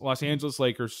Grizzlies, Los Angeles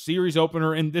Lakers, series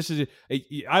opener, and this is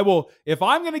I will, if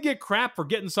I'm going to get crap for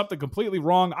getting something completely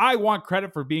wrong, I want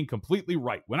credit for being completely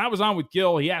right. When I was on with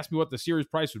Gil, he asked me what the series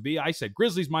price would be. I said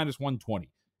Grizzlies minus 120,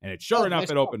 and it sure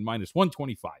enough, it opened minus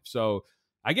 125. So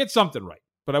I get something right,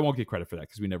 but I won't get credit for that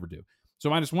because we never do. So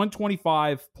minus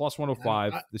 125 plus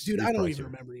 105. Dude, I don't even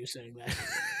remember you saying that.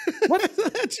 What?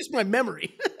 That's just my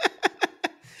memory.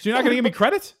 So you're not going to give me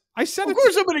credit? I said it. Of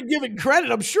course I'm going to give it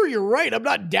credit. I'm sure you're right. I'm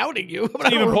not doubting you.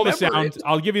 But even pull the sound.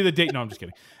 I'll give you the date. No, I'm just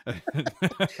kidding.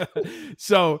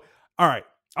 So, all right.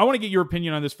 I want to get your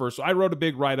opinion on this first. So I wrote a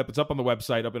big write-up. It's up on the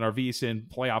website, up in our VSiN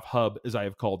Playoff Hub, as I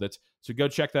have called it. So go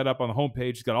check that up on the homepage.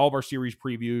 It's got all of our series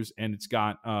previews, and it's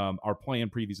got our play-in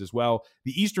previews as well.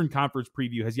 The Eastern Conference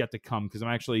preview has yet to come because I'm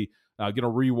actually going to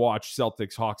rewatch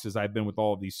Celtics Hawks as I've been with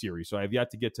all of these series. So I have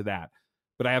yet to get to that,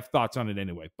 but I have thoughts on it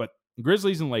anyway. But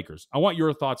Grizzlies and Lakers. I want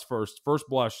your thoughts first. First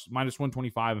blush, minus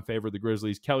 125 in favor of the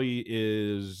Grizzlies. Kelly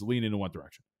is leaning in one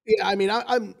direction. Yeah, I mean,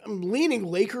 I'm leaning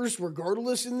Lakers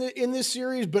regardless in this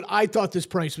series, but I thought this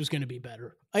price was going to be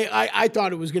better. I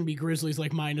thought it was going to be Grizzlies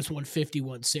like minus 150,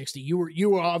 160. You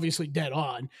were obviously dead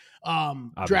on.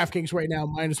 DraftKings right now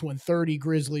minus 130,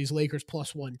 Grizzlies, Lakers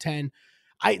plus 110.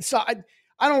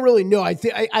 I don't really know. I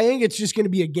think it's just going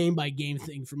to be a game by game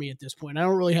thing for me at this point. I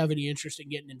don't really have any interest in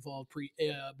getting involved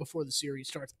before the series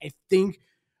starts. I think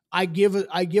I give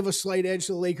a slight edge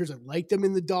to the Lakers. I like them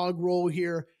in the dog role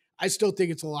here. I still think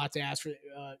it's a lot to ask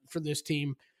for this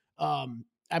team.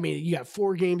 I mean, you got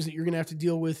 4 games that you're going to have to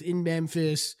deal with in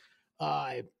Memphis.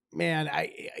 Man,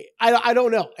 I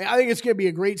don't know. I think it's going to be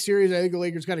a great series. I think the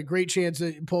Lakers got a great chance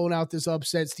of pulling out this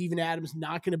upset. Steven Adams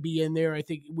not going to be in there. I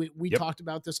think we talked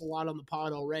about this a lot on the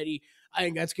pod already. I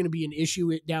think that's going to be an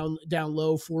issue down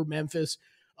low for Memphis,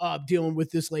 dealing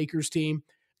with this Lakers team.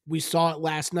 We saw it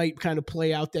last night kind of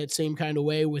play out that same kind of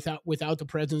way without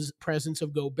the presence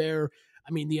of Gobert.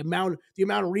 I mean, the amount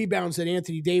of rebounds that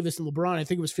Anthony Davis and LeBron, I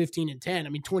think it was 15 and 10. I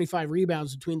mean, 25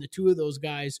 rebounds between the two of those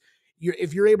guys.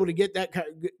 If you're able to get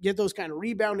those kind of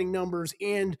rebounding numbers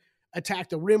and attack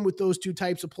the rim with those two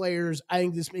types of players, I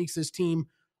think this makes this team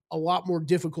a lot more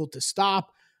difficult to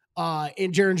stop.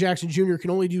 And Jaren Jackson Jr. can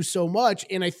only do so much.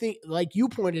 And I think, like you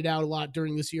pointed out a lot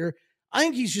during this year, I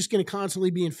think he's just going to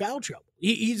constantly be in foul trouble.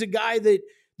 He's a guy that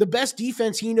the best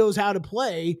defense he knows how to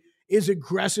play is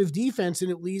aggressive defense, and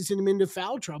it leads him into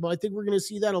foul trouble. I think we're going to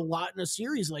see that a lot in a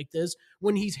series like this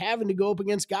when he's having to go up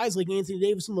against guys like Anthony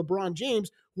Davis and LeBron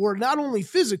James, who are not only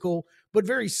physical, but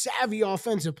very savvy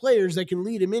offensive players that can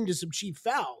lead him into some cheap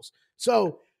fouls.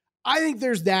 So I think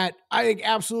there's that. I think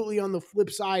absolutely on the flip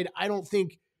side, I don't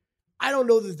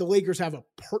know that the Lakers have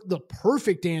the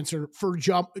perfect answer for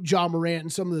Ja Morant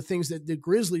and some of the things that the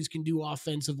Grizzlies can do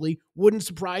offensively. Wouldn't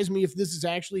surprise me if this is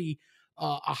actually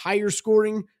a higher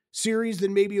scoring series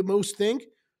than maybe most think.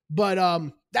 But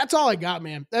that's all I got,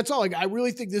 man. That's all I got. I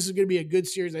really think this is going to be a good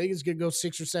series. I think it's going to go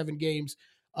 6 or 7 games.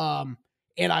 And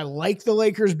I like the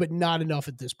Lakers, but not enough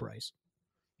at this price.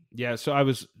 Yeah, so I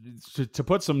was to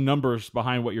put some numbers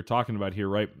behind what you're talking about here,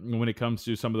 right? When it comes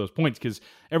to some of those points, because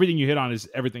everything you hit on is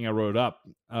everything I wrote up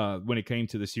when it came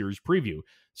to the series preview.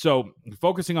 So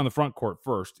focusing on the front court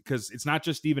first, because it's not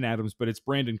just Steven Adams, but it's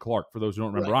Brandon Clark, for those who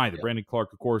don't remember either. Yeah. Brandon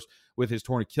Clark, of course, with his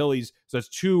torn Achilles. So that's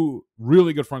 2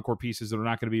 really good front court pieces that are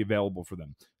not going to be available for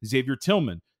them. Xavier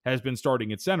Tillman has been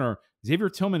starting at center. Xavier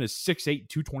Tillman is 6'8",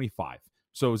 225.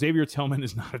 So Xavier Tillman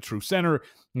is not a true center.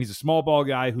 He's a small ball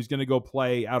guy who's going to go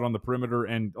play out on the perimeter,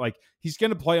 and he's going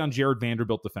to play on Jared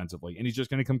Vanderbilt defensively, and he's just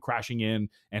going to come crashing in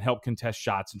and help contest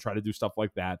shots and try to do stuff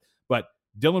like that. But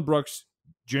Dillon Brooks,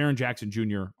 Jaren Jackson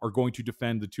Jr. are going to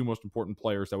defend the 2 most important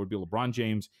players. That would be LeBron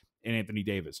James and Anthony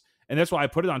Davis. And that's why I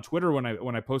put it on Twitter when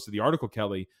I posted the article,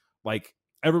 Kelly. Like,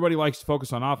 everybody likes to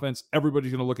focus on offense.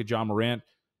 Everybody's going to look at Ja Morant.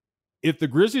 If the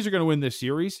Grizzlies are going to win this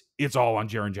series, it's all on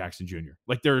Jaren Jackson Jr.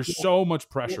 Like, there is so much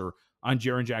pressure on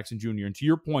Jaren Jackson Jr. And to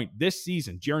your point, this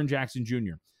season, Jaren Jackson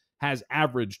Jr. has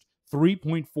averaged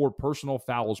 3.4 personal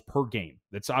fouls per game.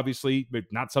 That's obviously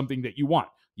not something that you want.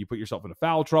 You put yourself into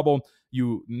foul trouble.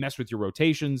 You mess with your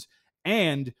rotations.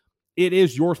 And it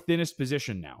is your thinnest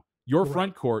position now. Your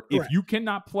front court, if you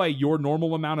cannot play your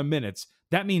normal amount of minutes,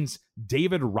 that means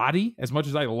David Roddy, as much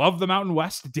as I love the Mountain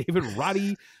West, David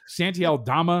Roddy, Santi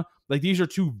Aldama, like, these are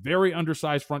 2 very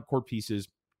undersized front court pieces,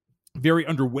 very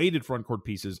underweighted front court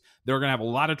pieces. They're going to have a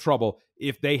lot of trouble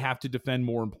if they have to defend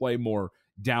more and play more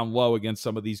down low against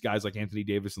some of these guys like Anthony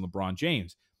Davis and LeBron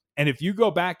James. And if you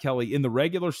go back, Kelly, in the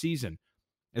regular season,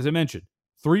 as I mentioned,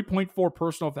 3.4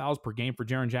 personal fouls per game for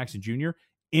Jaren Jackson Jr.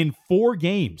 In 4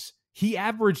 games, he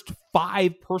averaged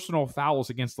 5 personal fouls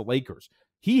against the Lakers.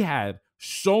 He had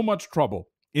so much trouble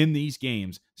in these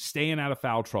games staying out of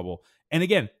foul trouble. And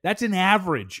again, that's an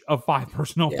average of 5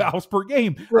 personal fouls per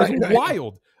game. That's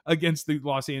wild against the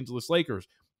Los Angeles Lakers.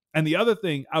 And the other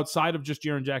thing, outside of just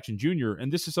Jaren Jackson Jr.,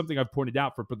 and this is something I've pointed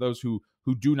out for those who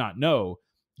do not know,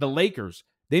 the Lakers,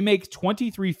 they make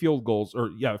 23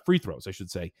 free throws, I should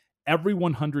say, every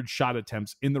 100 shot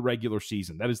attempts in the regular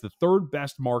season. That is the 3rd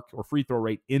best mark or free throw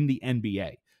rate in the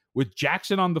NBA. With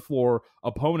Jackson on the floor,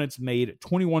 opponents made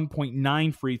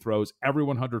 21.9 free throws every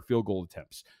 100 field goal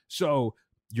attempts. So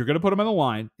you're going to put him on the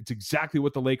line. It's exactly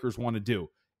what the Lakers want to do.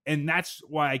 And that's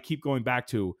why I keep going back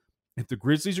to, if the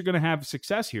Grizzlies are going to have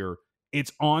success here,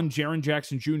 it's on Jaren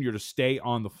Jackson Jr. to stay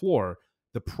on the floor.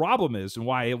 The problem is, and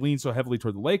why I lean so heavily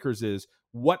toward the Lakers, is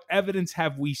what evidence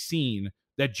have we seen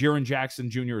that Jaren Jackson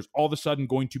Jr. is all of a sudden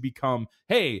going to become,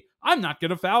 hey, I'm not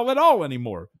going to foul at all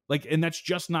anymore. And that's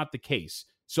just not the case.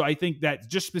 So I think that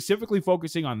just specifically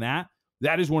focusing on that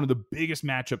is one of the biggest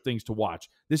matchup things to watch.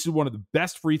 This is one of the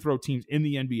best free throw teams in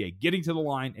the NBA, getting to the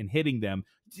line and hitting them.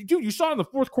 Dude, you saw in the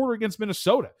 4th quarter against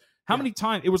Minnesota. How many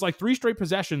times? It was like 3 straight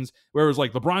possessions where it was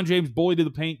like LeBron James bullied to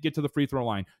the paint, get to the free throw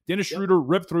line. Dennis Schroeder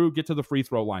ripped through, get to the free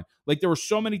throw line. Like, there were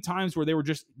so many times where they were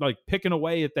just like picking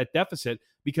away at that deficit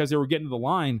because they were getting to the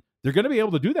line. They're going to be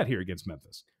able to do that here against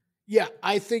Memphis. Yeah,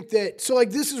 I think that. So,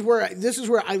 like, this is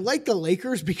where I like the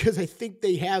Lakers, because I think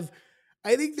they have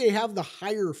the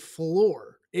higher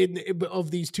floor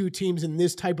of these 2 teams in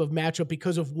this type of matchup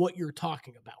because of what you're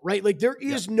talking about, right? Like, there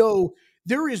is no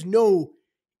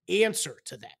answer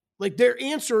to that. Like their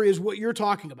answer is what you're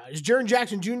talking about. Is Jaren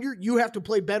Jackson Jr., you have to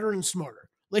play better and smarter.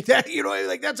 Like that,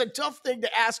 like that's a tough thing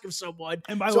to ask of someone.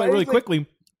 And by the way, really quickly,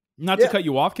 not to cut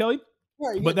you off, Kelly,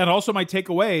 but that also might take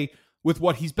away with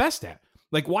what he's best at.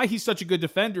 Like why he's such a good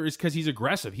defender is because he's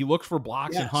aggressive. He looks for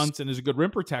blocks and hunts and is a good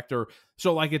rim protector.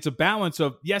 So like it's a balance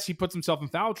of, yes, he puts himself in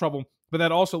foul trouble, but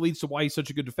that also leads to why he's such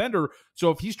a good defender.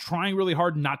 So if he's trying really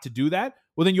hard not to do that,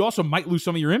 well, then you also might lose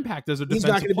some of your impact as a defensive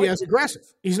player. He's not going to be as aggressive.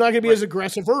 He's not going to be as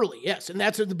aggressive early. Yes. And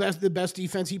that's the best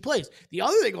defense he plays. The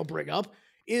other thing I'll bring up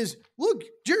is, look,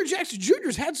 Jaren Jackson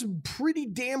Jr.'s had some pretty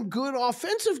damn good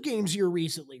offensive games here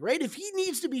recently, right? If he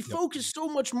needs to be focused so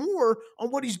much more on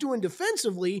what he's doing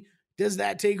defensively, does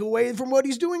that take away from what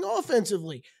he's doing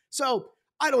offensively? So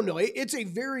I don't know.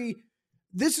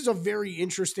 This is a very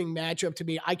interesting matchup to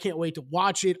me. I can't wait to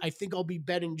watch it. I think I'll be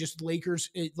betting just Lakers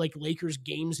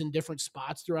games in different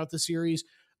spots throughout the series.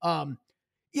 Look,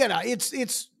 I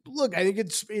think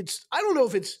it's, I don't know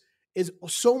if it's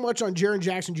so much on Jaren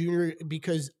Jackson Jr.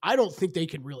 because I don't think they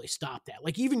can really stop that.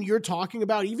 Like even you're talking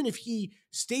about, even if he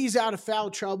stays out of foul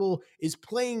trouble, is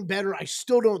playing better, I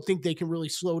still don't think they can really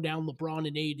slow down LeBron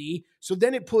and AD. So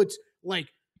then it puts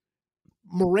like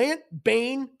Morant,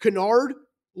 Bane, Kennard,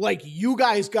 like you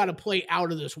guys got to play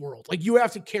out of this world. Like you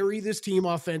have to carry this team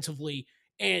offensively,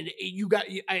 and you got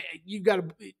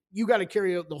to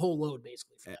carry out the whole load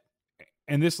basically for them.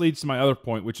 And this leads to my other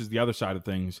point, which is the other side of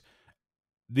things.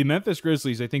 The Memphis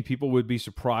Grizzlies, I think people would be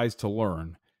surprised to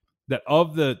learn that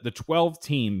of the 12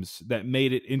 teams that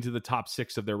made it into the top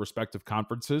 6 of their respective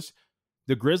conferences,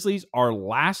 the Grizzlies are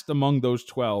last among those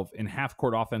 12 in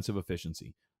half-court offensive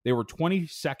efficiency. They were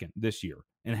 22nd this year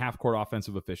in half-court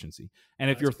offensive efficiency. And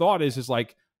if your thought is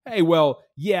like, hey, well,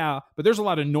 yeah, but there's a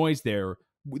lot of noise there.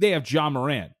 They have Ja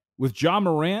Morant. With Ja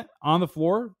Morant on the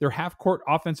floor, their half-court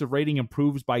offensive rating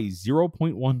improves by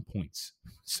 0.1 points.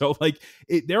 So,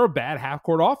 they're a bad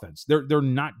half-court offense. They're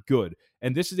not good.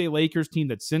 And this is a Lakers team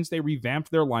that since they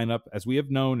revamped their lineup, as we have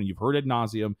known, and you've heard ad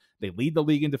nauseum, they lead the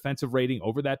league in defensive rating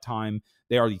over that time.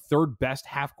 They are the third best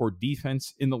half-court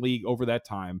defense in the league over that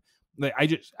time.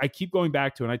 I keep going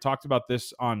back to, and I talked about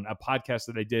this on a podcast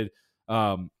that I did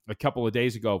a couple of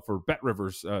days ago for Bet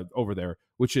Rivers over there,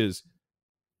 which is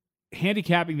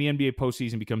handicapping the NBA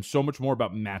postseason becomes so much more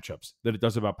about matchups than it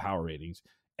does about power ratings.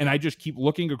 And I just keep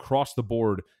looking across the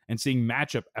board and seeing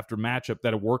matchup after matchup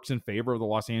that it works in favor of the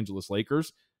Los Angeles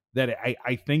Lakers. That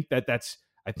I think it's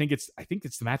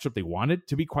the matchup they wanted,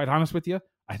 to be quite honest with you.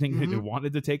 I think they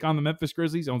wanted to take on the Memphis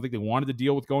Grizzlies. I don't think they wanted to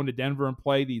deal with going to Denver and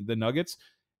play the Nuggets.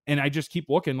 And I just keep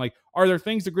looking like, are there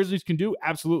things the Grizzlies can do?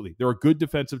 Absolutely. They're a good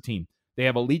defensive team. They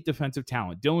have elite defensive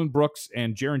talent. Dillon Brooks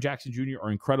and Jaren Jackson Jr.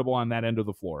 are incredible on that end of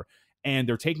the floor. And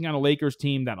they're taking on a Lakers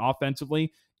team that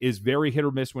offensively is very hit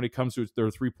or miss when it comes to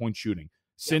their three-point shooting.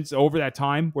 Since over that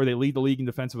time where they lead the league in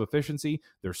defensive efficiency,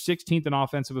 they're 16th in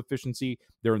offensive efficiency.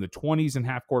 They're in the 20s in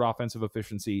half-court offensive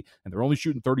efficiency, and they're only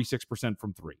shooting 36%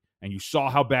 from three. And you saw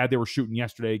how bad they were shooting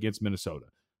yesterday against Minnesota.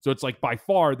 So it's like, by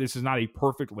far, this is not a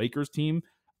perfect Lakers team.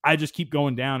 I just keep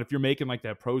going down. If you're making like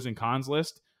that pros and cons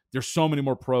list, there's so many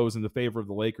more pros in the favor of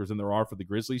the Lakers than there are for the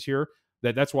Grizzlies here.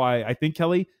 That's why I think,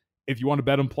 Kelly, if you want to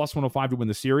bet them plus 105 to win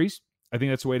the series, I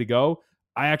think that's the way to go.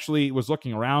 I actually was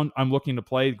looking around. I'm looking to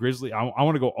play Grizzly. I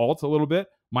want to go alt a little bit,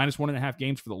 minus 1.5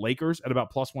 games for the Lakers at about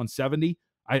plus 170.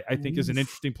 I think is an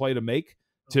interesting play to make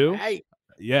too. Right.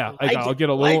 Yeah, I'll get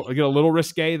a little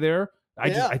risque there.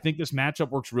 I think this matchup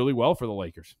works really well for the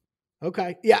Lakers.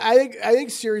 Okay. Yeah, I think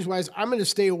series wise, I'm going to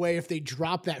stay away. If they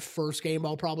drop that first game,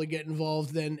 I'll probably get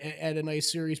involved then at a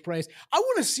nice series price. I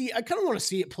kind of want to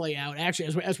see it play out.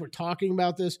 Actually, as we're talking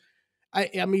about this,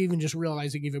 I'm even just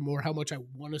realizing even more how much I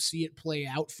want to see it play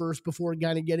out first before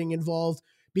kind of getting involved,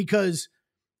 because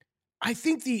I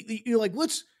think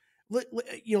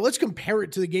let's compare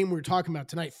it to the game we were talking about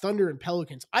tonight, Thunder and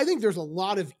Pelicans. I think there's a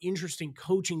lot of interesting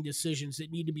coaching decisions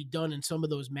that need to be done in some of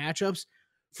those matchups.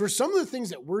 For some of the things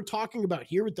that we're talking about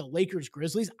here with the Lakers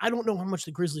Grizzlies, I don't know how much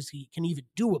the Grizzlies can even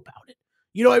do about it.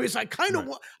 You know what I mean? So I kind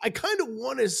of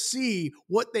want to see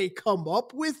what they come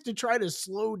up with to try to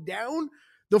slow down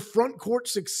the front court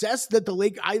success that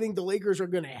I think the Lakers are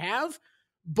going to have.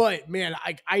 But man,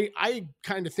 I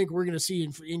kind of think we're going to see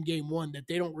in game one that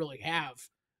they don't really have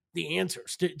the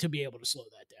answers to be able to slow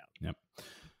that down. Yep.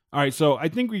 All right, so I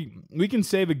think we can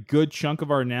save a good chunk of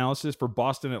our analysis for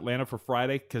Boston, Atlanta for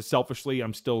Friday, because selfishly,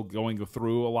 I'm still going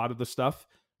through a lot of the stuff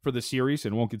for the series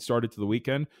and won't get started to the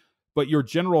weekend. But your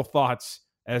general thoughts,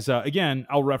 as again,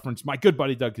 I'll reference my good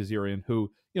buddy Doug Kazarian,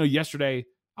 who, yesterday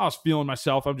I was feeling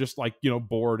myself. I'm just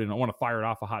bored and I want to fire it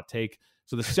off a hot take.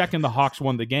 So the second the Hawks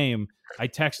won the game, I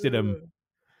texted him,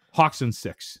 Hawks in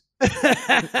 6.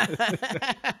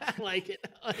 I like it.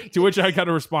 To which I got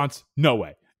a response, no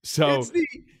way. So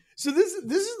this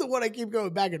is the one I keep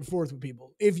going back and forth with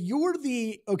people. If you're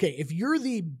the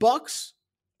Bucks,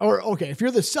 if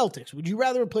you're the Celtics, would you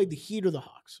rather have played the Heat or the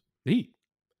Hawks? The Heat.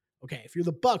 Okay, if you're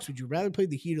the Bucks, would you rather play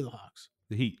the Heat or the Hawks?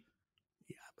 The Heat.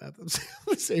 Yeah, I'm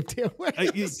the same damn way.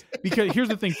 Because here's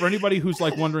the thing, for anybody who's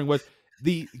like wondering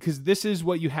because this is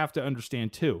what you have to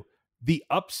understand too. The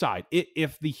upside,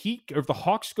 if the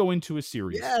Hawks go into a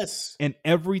series, yes, and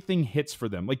everything hits for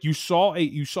them, like you saw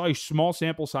a small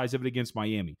sample size of it against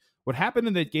Miami. What happened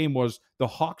in that game was the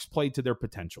Hawks played to their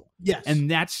potential. Yes,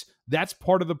 and that's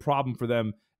part of the problem for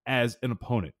them as an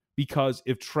opponent. Because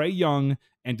if Trae Young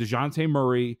and DeJounte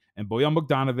Murray and Bojan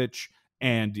Bogdanovic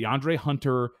and DeAndre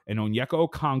Hunter and Onyeka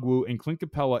Okongwu and Clint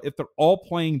Capella, if they're all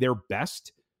playing their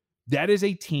best, that is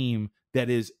a team that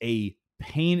is a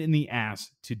pain in the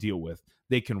ass to deal with.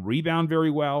 They can rebound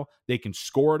very well, they can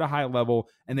score at a high level,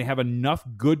 and they have enough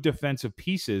good defensive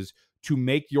pieces to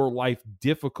make your life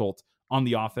difficult on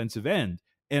the offensive end.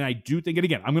 And I do think, and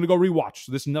again, I'm going to go rewatch,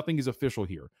 so nothing is official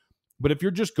here. But if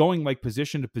you're just going like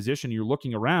position to position, you're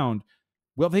looking around,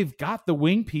 well, they've got the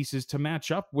wing pieces to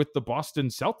match up with the Boston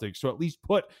Celtics. So at least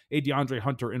put a DeAndre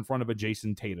Hunter in front of a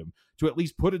Jason Tatum, to at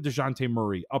least put a DeJounte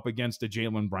Murray up against a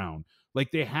Jaylen Brown.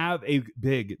 Like they have a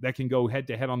big that can go head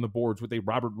to head on the boards with a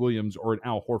Robert Williams or an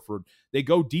Al Horford. They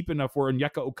go deep enough where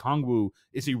Onyeka Okongwu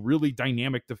is a really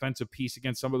dynamic defensive piece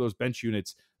against some of those bench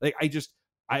units. Like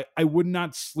I would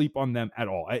not sleep on them at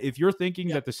all. If you're thinking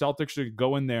that the Celtics should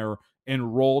go in there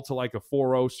and roll to like a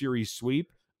 4-0 series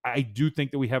sweep, I do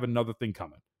think that we have another thing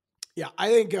coming. Yeah, I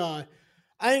think the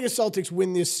Celtics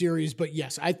win this series, but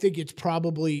yes, I think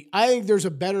there's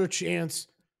a better chance.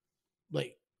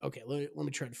 Like, okay, let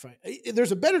me try to find.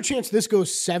 There's a better chance this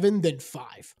goes 7 than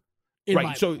 5.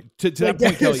 Right. So to that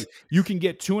point, Kelly, you can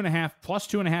get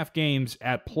 2.5 games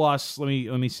at plus. Let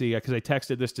me see, because I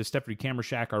texted this to Stephanie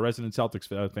Kamershack, our resident Celtics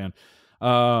fan.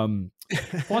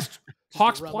 Plus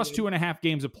Hawks plus 2.5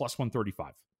 games at plus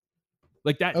 135.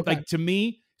 Like that. Okay. Like to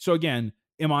me. So again,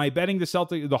 am I betting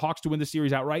the Hawks to win the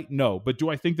series outright? No. But do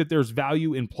I think that there's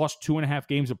value in plus 2.5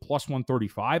 games at plus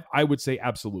 135? I would say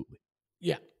absolutely.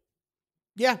 Yeah.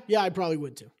 Yeah, I probably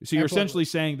would too. So you're essentially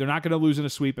saying they're not going to lose in a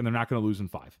sweep and they're not going to lose in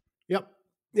 5. Yep.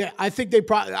 Yeah, I think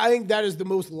that is the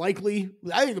most likely.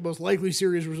 I think the most likely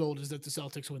series result is that the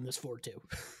Celtics win this 4-2.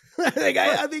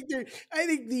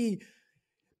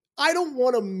 I don't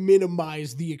want to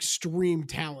minimize the extreme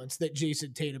talents that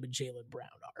Jason Tatum and Jaylen Brown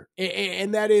are,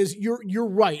 and that is you're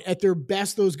right. At their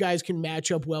best, those guys can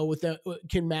match up well with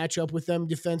them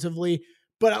defensively.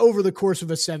 But over the course of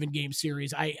a 7-game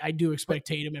series, I do expect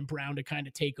Tatum and Brown to kind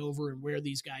of take over and wear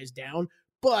these guys down.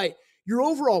 But your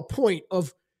overall point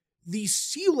of the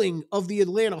ceiling of the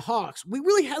Atlanta Hawks, we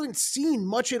really haven't seen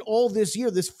much at all this year.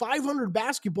 This 500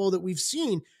 basketball that we've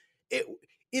seen,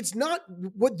 it's not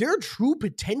what their true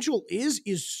potential is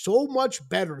so much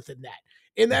better than that.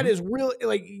 And that is really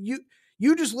like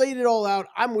you just laid it all out.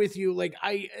 I'm with you. Like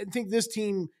I think this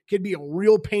team could be a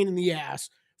real pain in the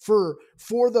ass for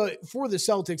the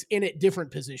Celtics in at different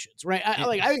positions, right?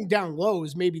 I think down low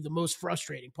is maybe the most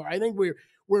frustrating part. I think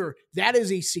where that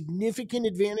is a significant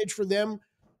advantage for them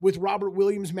with Robert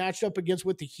Williams matched up against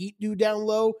what the Heat do down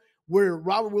low, where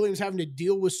Robert Williams having to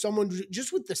deal with someone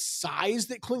just with the size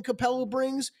that Clint Capella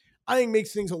brings, I think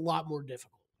makes things a lot more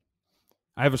difficult.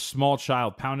 I have a small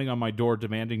child pounding on my door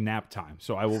demanding nap time,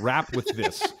 so I will wrap with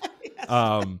this. Yes.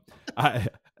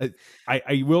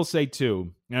 I will say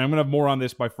too, and I'm going to have more on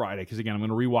this by Friday, because again, I'm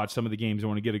going to rewatch some of the games. I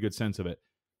want to get a good sense of it.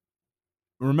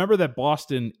 Remember that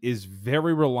Boston is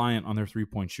very reliant on their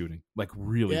three-point shooting, like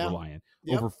really reliant.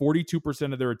 Yep. Over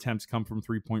 42% of their attempts come from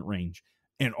three-point range.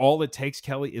 And all it takes,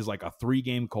 Kelly, is like a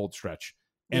 3-game cold stretch.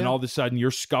 And all of a sudden,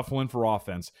 you're scuffling for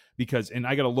offense. And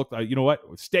I got to look, you know what?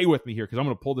 Stay with me here, because I'm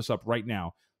going to pull this up right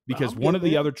now. Because one of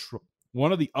the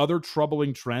other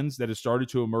troubling trends that has started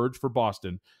to emerge for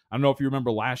Boston, I don't know if you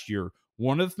remember last year,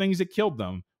 one of the things that killed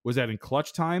them was that in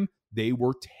clutch time, they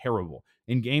were terrible.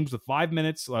 In games with 5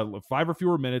 or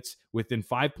fewer minutes, within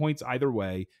 5 points either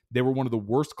way, they were one of the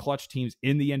worst clutch teams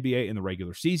in the NBA in the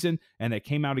regular season, and that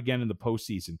came out again in the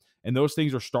postseason. And those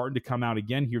things are starting to come out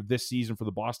again here this season for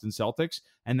the Boston Celtics,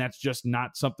 and that's just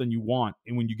not something you want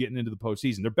when you get into the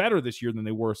postseason. They're better this year than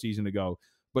they were a season ago,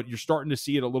 but you're starting to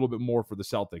see it a little bit more for the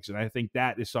Celtics, and I think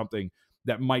that is something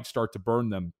that might start to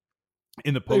burn them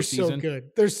in the postseason.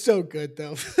 They're so good,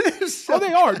 though.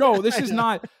 They are. No, this is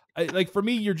not... Like for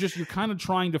me, you're kind of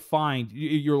trying to find,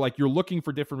 you're looking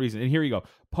for different reasons. And here you go.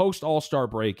 Post All-Star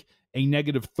break, a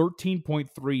negative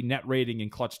 13.3 net rating in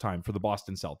clutch time for the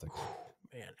Boston Celtics.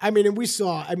 man. I mean, and we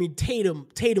saw,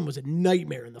 Tatum was a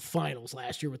nightmare in the finals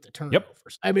last year with the turnovers.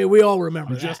 Yep. I mean, we all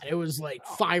remember that. It was like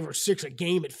 5 or 6 a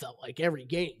game, it felt like, every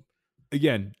game.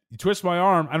 Again, you twist my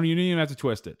arm. You don't even have to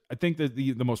twist it. I think that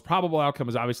the most probable outcome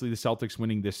is obviously the Celtics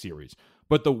winning this series.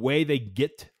 But the way they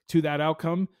get to that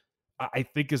outcome, I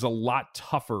think, is a lot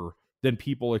tougher than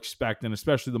people expect, and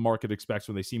especially the market expects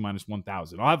when they see minus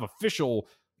 1,000. I'll have official,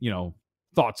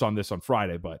 thoughts on this on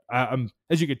Friday, but I'm,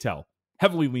 as you could tell,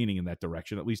 heavily leaning in that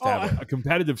direction, at least to have a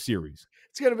competitive series.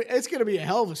 It's gonna be a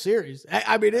hell of a series.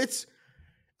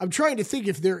 I'm trying to think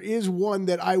if there is one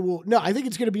that I will. No, I think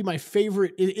it's going to be my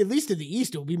favorite, at least in the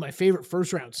East. It will be my favorite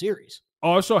first round series.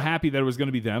 Oh, I was so happy that it was going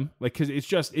to be them, because it's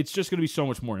just going to be so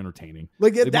much more entertaining.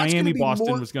 Like Miami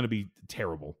Boston was going to be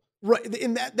terrible. Right,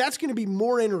 and that's going to be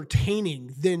more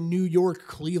entertaining than New York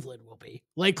Cleveland will be.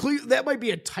 Like that might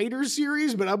be a tighter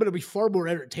series, but I'm going to be far more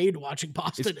entertained watching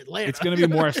Boston Atlanta. It's going to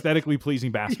be more aesthetically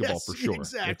pleasing basketball, for sure.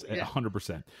 Exactly,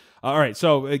 100%. All right,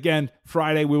 so again,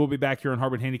 Friday we will be back here on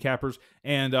Hardwood Handicappers,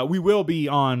 and we will be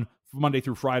on Monday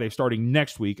through Friday starting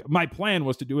next week. My plan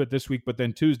was to do it this week, but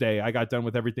then Tuesday I got done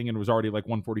with everything and it was already like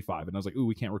 1:45, and I was like, ooh,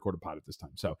 we can't record a pod at this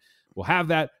time. So we'll have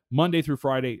that Monday through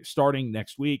Friday starting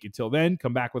next week. Until then,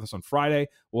 come back with us on Friday.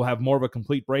 We'll have more of a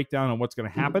complete breakdown on what's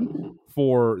going to happen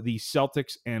for the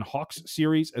Celtics and Hawks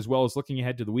series, as well as looking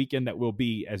ahead to the weekend that will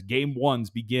be as game ones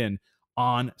begin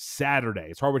on Saturday.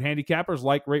 It's Hardwood Handicappers.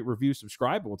 Like, rate, review,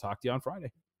 subscribe, and we'll talk to you on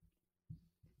Friday.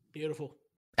 Beautiful.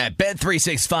 At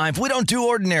Bet365, we don't do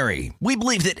ordinary. We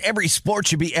believe that every sport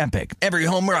should be epic. Every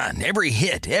home run, every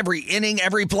hit, every inning,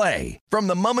 every play. From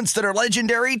the moments that are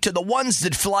legendary to the ones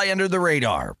that fly under the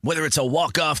radar. Whether it's a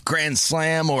walk-off grand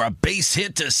slam or a base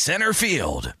hit to center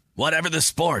field. Whatever the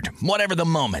sport, whatever the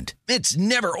moment. It's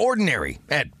never ordinary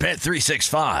at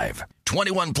Bet365.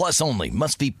 21 plus only.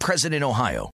 Must be present in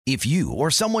Ohio. If you or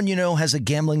someone you know has a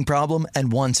gambling problem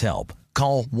and wants help,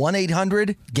 call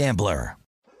 1-800-GAMBLER.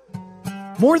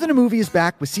 More Than a Movie is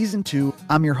back with Season 2.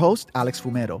 I'm your host, Alex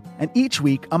Fumero, and each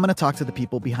week I'm going to talk to the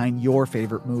people behind your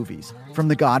favorite movies. From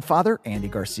The Godfather, Andy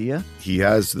Garcia. He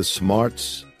has the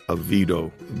smarts of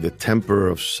Vito, the temper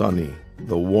of Sonny,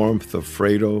 the warmth of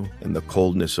Fredo, and the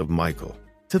coldness of Michael.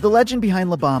 To the legend behind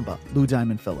La Bamba, Lou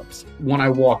Diamond Phillips. When I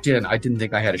walked in, I didn't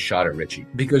think I had a shot at Richie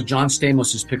because John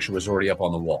Stamos' picture was already up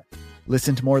on the wall.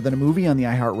 Listen to More Than a Movie on the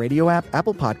iHeartRadio app,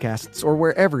 Apple Podcasts, or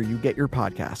wherever you get your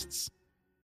podcasts.